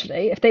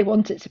 Potentially, if they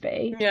want it to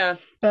be. Yeah.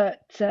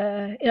 But you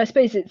know, I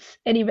suppose it's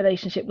any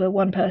relationship where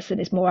one person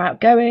is more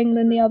outgoing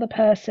than the other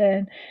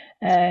person.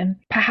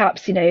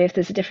 Perhaps, you know, if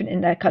there's a different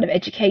in their kind of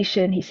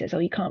education, he says, oh,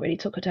 you can't really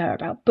talk to her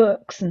about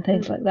books and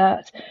things like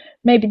that.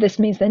 Maybe this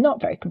means they're not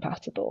very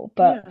compatible.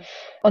 But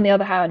on the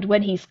other hand,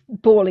 when he's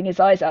bawling his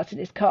eyes out in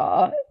his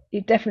car,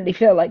 you definitely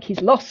feel like he's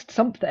lost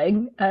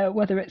something.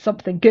 Whether it's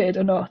something good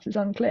or not is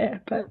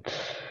unclear. But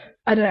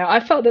I don't know. I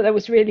felt that there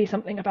was really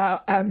something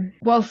about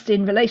whilst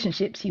in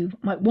relationships you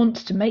might want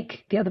to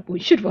make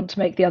we should want to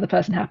make the other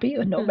person happy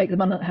and not make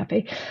them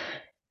unhappy.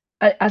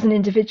 As an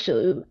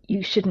individual,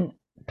 you shouldn't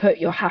put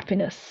your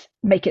happiness,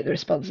 make it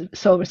the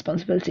sole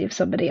responsibility of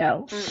somebody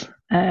else.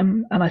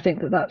 And I think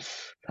that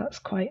that's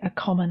quite a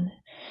common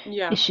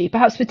issue,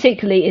 perhaps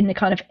particularly in the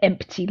kind of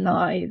empty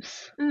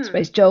lives. I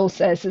suppose Joel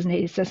says, doesn't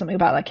he? He says something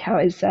about like how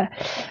his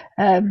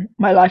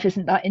my life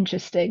isn't that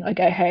interesting. I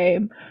go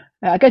home.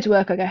 I go to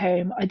work, I go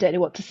home, I don't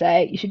know what to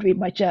say. You should read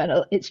my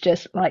journal. It's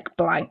just like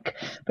blank.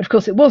 But of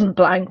course, it wasn't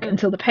blank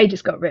until the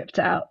pages got ripped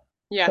out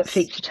that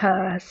featured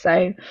her.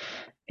 So,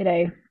 you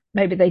know,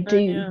 maybe they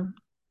do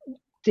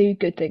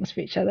good things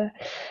for each other.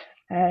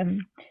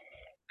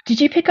 Did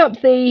you pick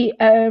up the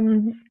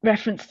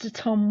reference to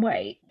Tom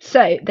Waits?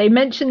 So they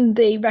mentioned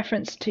the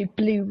reference to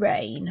Blue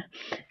Rain.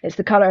 It's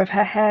the colour of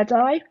her hair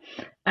dye,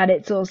 and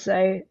it's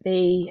also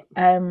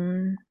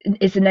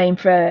is the name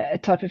for a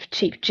type of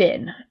cheap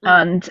gin.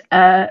 And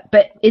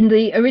but in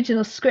the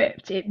original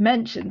script, it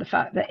mentioned the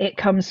fact that it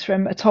comes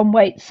from a Tom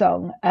Waits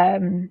song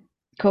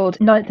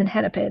called Ninth and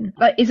Hennepin.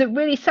 Like, is it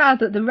really sad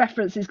that the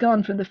reference is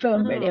gone from the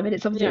film, really? I mean,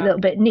 it's obviously a little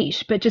bit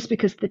niche, but just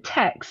because the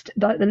text,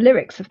 like the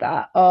lyrics of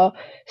that are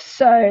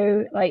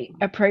so like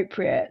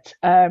appropriate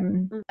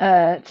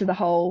to the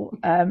whole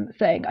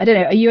thing. I don't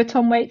know. Are you a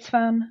Tom Waits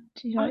fan?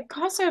 Do you I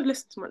can't say I've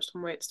listened to much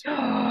Tom Waits.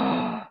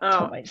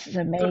 Tom Waits is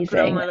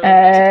amazing.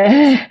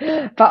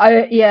 So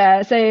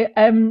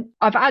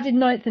I've added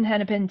Ninth and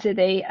Hennepin to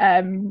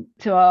the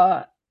to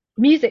our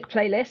music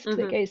playlist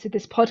that goes with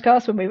this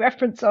podcast. When we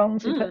reference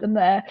songs, we put them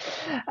there.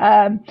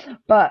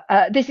 But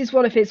this is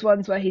one of his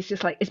ones where he's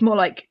just like, it's more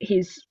like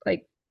he's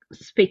like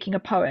speaking a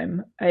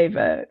poem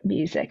over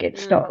music.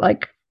 It's not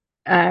like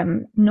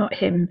not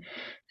him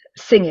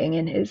singing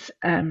in his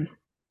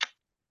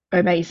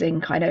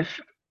amazing kind of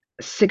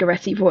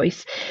cigarette-y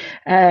voice,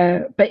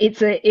 but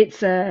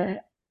the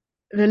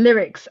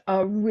lyrics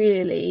are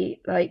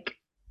really like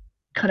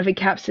kind of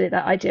encapsulate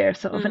that idea of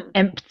sort of an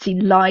empty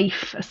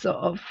life, a sort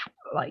of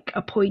like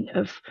a point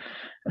of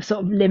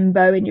sort of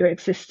limbo in your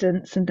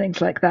existence and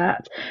things like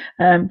that.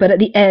 But at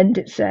the end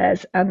it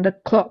says, and the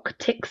clock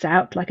ticks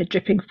out like a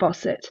dripping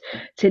faucet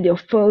till you're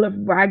full of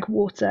rag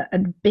water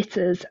and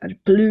bitters and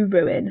blue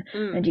ruin,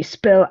 and you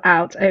spill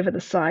out over the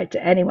side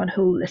to anyone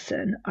who'll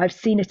listen. I've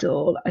seen it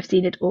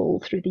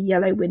all through the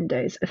yellow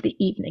windows of the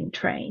evening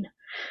train.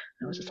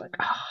 I was just like,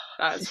 oh,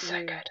 that's so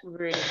really, good.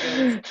 Really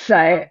good.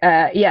 So,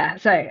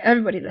 so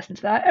everybody listen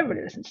to that.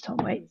 Everybody listen to Tom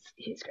Waits.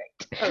 He's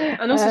great. Oh,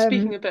 and also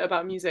speaking a bit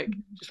about music,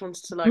 just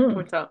wanted to like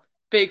point out,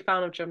 big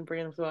fan of John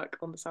Brian's work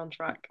on the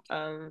soundtrack.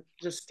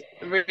 Just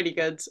really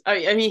good.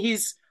 I mean,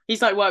 he's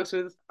like works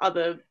with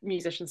other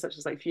musicians such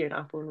as like Fiona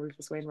Apple and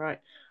Rufus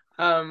Wainwright.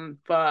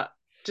 But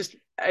just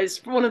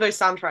it's one of those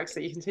soundtracks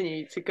that you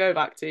continue to go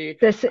back to.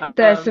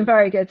 There's some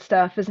very good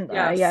stuff, isn't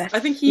there? Yes. I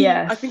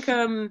think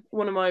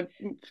one of my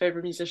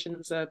favorite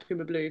musicians,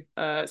 Puma Blue,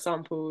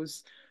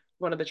 samples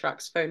one of the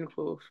tracks "Phone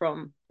Call"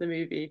 from the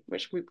movie,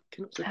 which we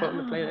can also put on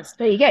the playlist.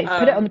 There you go.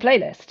 Put it on the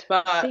playlist.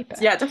 But super.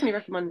 Yeah, definitely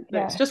recommend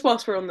those. Just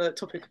whilst we're on the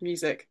topic of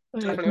music,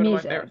 definitely one of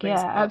my favorite things.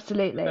 Yeah,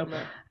 absolutely.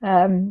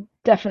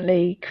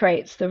 Definitely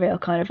creates the real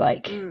kind of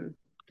like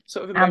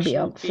sort of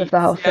ambience beats of the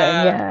whole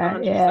thing.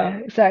 Yeah,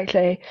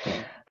 exactly.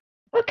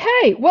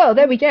 Okay, well,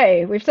 there we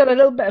go. We've done a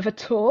little bit of a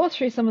tour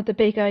through some of the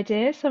big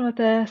ideas, some of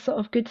the sort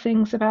of good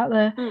things about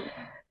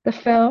the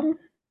film.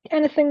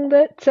 Anything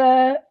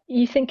that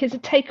you think is a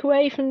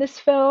takeaway from this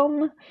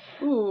film?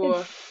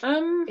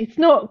 It's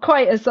not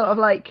quite as sort of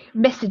like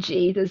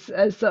messagey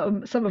as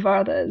some of our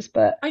others,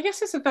 but I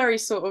guess it's a very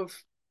sort of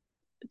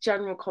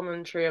general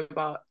commentary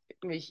about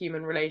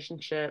human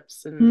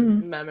relationships and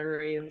Mm.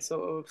 memory and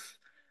sort of,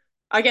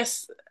 I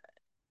guess,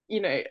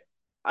 you know,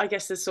 I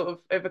guess this sort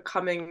of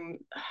overcoming,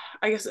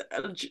 I guess,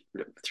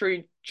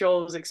 through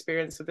Joel's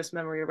experience of this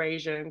memory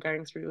erasure and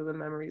going through all the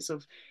memories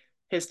of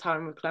his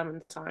time with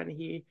Clementine,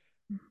 he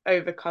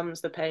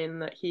overcomes the pain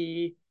that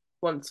he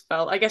once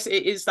felt. I guess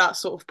it is that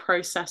sort of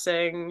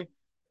processing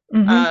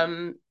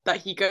Mm-hmm.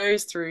 that he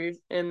goes through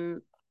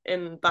in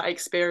that Mm.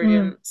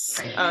 experience.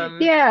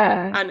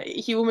 Yeah. And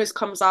he almost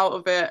comes out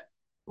of it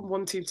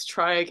wanting to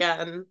try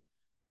again.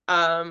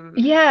 Um,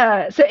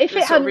 Yeah. So if the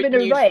it sort of hadn't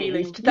been renewed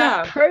feeling. erased,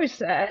 that Yeah,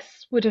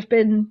 process would have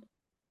been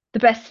the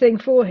best thing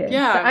for him. That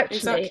yeah,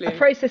 actually, a exactly.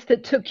 process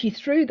that took you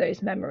through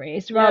those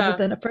memories rather Yeah.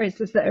 than a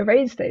process that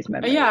erased those Yeah,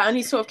 memories and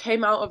he sort of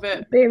came out of it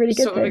would be a really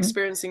good sort of thing.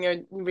 experiencing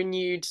a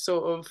renewed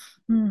sort of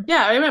Mm.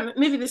 yeah, I remember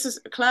maybe this is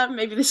Claire,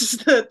 maybe this is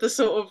the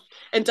sort of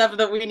endeavor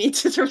that we need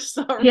to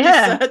start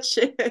Yeah.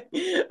 researching.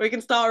 We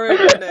can start our own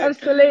clinic.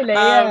 Absolutely.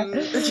 Yeah.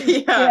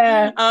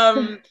 Yeah.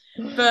 Yeah.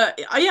 But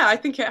yeah, I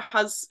think it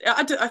has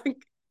I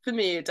think for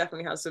me it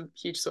definitely has a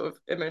huge sort of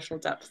emotional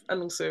depth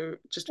and also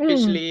just Mm.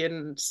 visually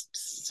and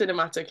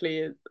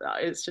cinematically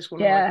it's just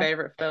one of my Yeah.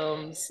 favorite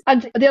films.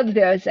 And the other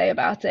thing I would say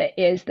about it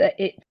is that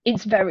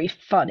it's very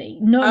funny,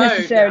 not Oh, yeah.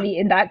 necessarily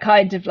in that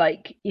kind of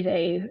like,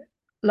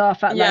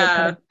 laugh out loud kind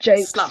Yeah, of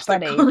jokes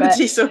slapstick funny, but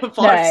comedy sort of vibes.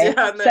 no.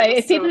 Yeah, So no,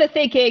 if people so are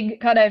thinking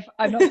kind of,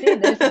 I'm not seeing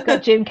this, it's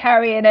got Jim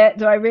Carrey in it.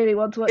 Do I really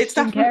want to watch it's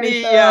Jim Carrey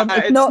definitely yeah, film?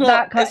 It's not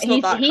that kind. it's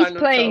not that He's kind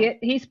of playing film. it.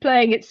 He's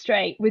playing it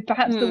straight, with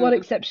perhaps the one Mm.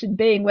 exception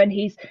being when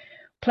he's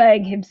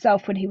playing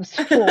himself when he was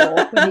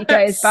 4, when he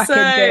goes It's back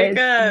into so his good.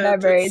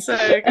 It's memories. so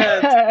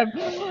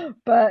good.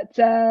 But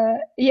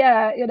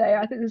yeah,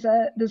 I think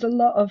there's a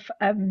lot of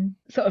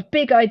sort of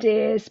big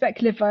ideas,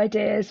 speculative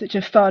ideas, which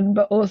are fun,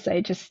 but also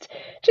just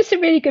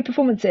some really good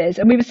performances.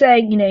 And we were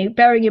saying,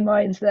 bearing in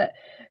mind that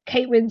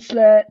Kate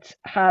Winslet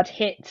had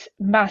hit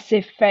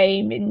massive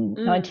fame in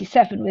Mm,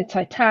 '97 with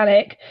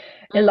Titanic.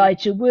 mm.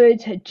 Elijah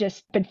Wood had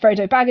just been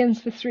Frodo Baggins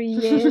for 3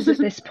 years at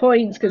this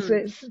point, because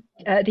Mm, it's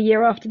the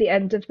year after the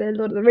end of the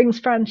Lord of the Rings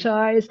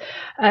franchise.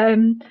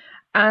 And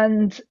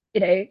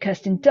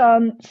Kirsten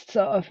Dunst,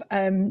 sort of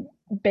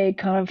big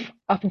kind of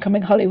up and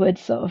coming Hollywood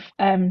sort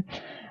of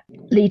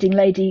leading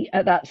lady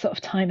at that sort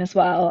of time as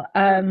well.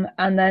 mm.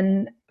 And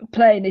then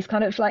playing these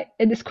kind of like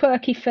in this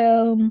quirky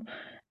film,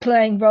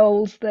 playing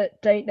roles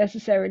that don't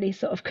necessarily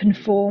sort of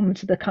conform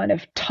to the kind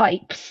of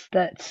types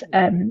that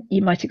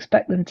you might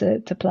expect them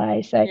to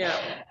play. So Yeah.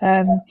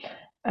 um,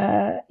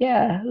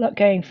 yeah, a lot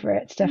going for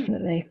it, Mm.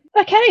 definitely.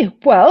 Okay,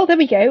 well, there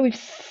we go.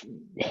 We've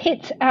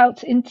hit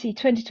out into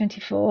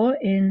 2024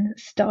 in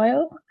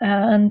style,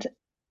 and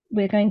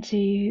we're going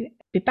to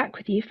be back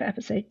with you for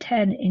episode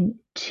 10 in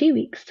 2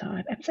 weeks'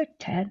 time. Episode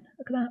 10,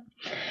 look at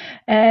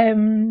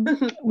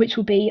that. Which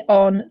will be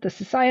on The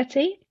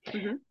Society,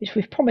 Mhm. which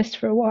we've promised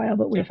for a while,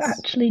 but we've Yes.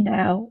 actually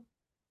now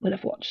will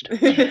have watched.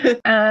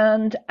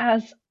 And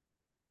as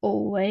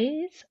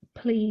always,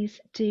 please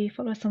do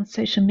follow us on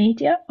social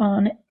media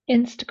on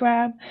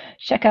Instagram.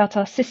 Check out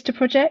our sister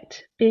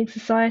project,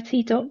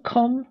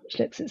 beingsociety.com, which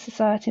looks at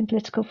society and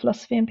political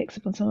philosophy and picks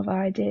up on some of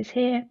our ideas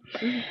here.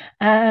 Mhm.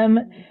 Um,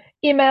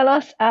 email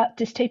us at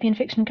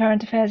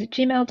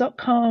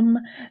dystopianfictioncurrentaffairs@gmail.com.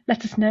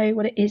 Let us know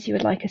what it is you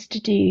would like us to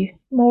do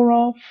more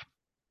of,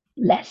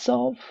 less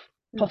of,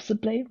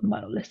 possibly.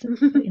 Might not listen,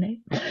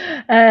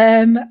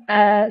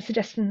 but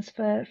suggestions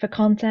for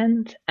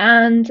content.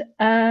 And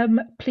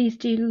please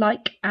do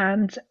like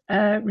and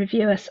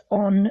review us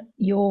on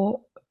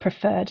your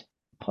preferred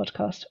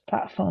podcast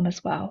platform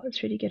as well.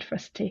 It's really good for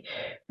us to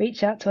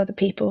reach out to other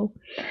people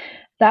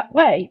that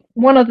way.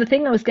 One other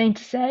thing I was going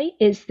to say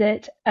is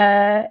that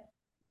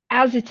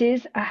as it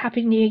is a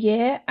happy new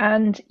year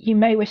and you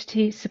may wish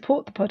to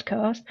support the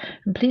podcast,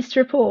 I'm pleased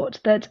to report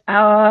that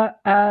our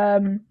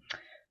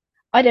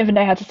I don't even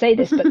know how to say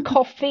this, but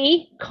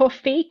Ko-fi,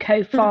 coffee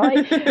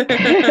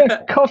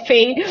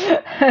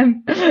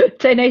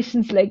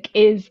donations link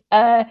is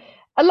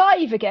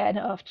alive again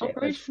after it was.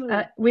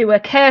 Operational. We were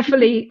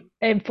carefully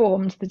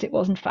informed that it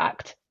was in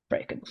fact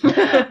broken.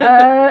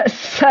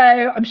 So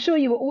I'm sure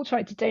you were all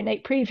trying to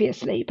donate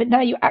previously, but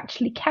now you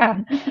actually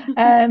can.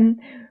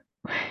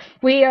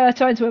 We are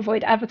trying to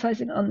avoid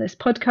advertising on this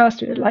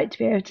podcast. We would like to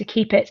be able to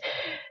keep it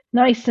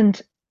nice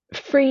and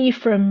free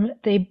from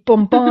the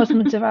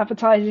bombardment of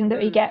advertising that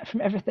we Mm. get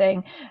from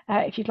everything.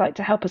 If you'd like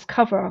to help us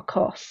cover our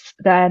costs,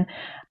 then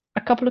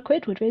a couple of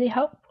quid would really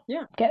help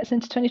Yeah. get us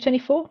into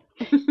 2024.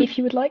 If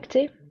you would like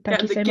to, thank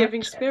Get you the so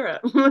giving much.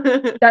 spirit.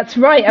 That's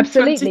right,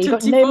 absolutely. You've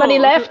got no money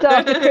 2024. left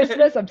after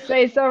Christmas. I'm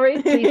so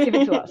sorry. Please give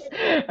it to us.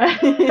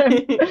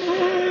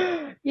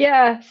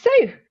 Yeah, so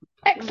Mm.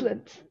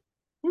 excellent.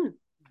 Mm.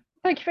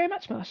 Thank you very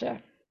much,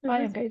 Marsha. No I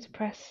am worries. going to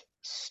press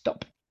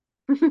stop.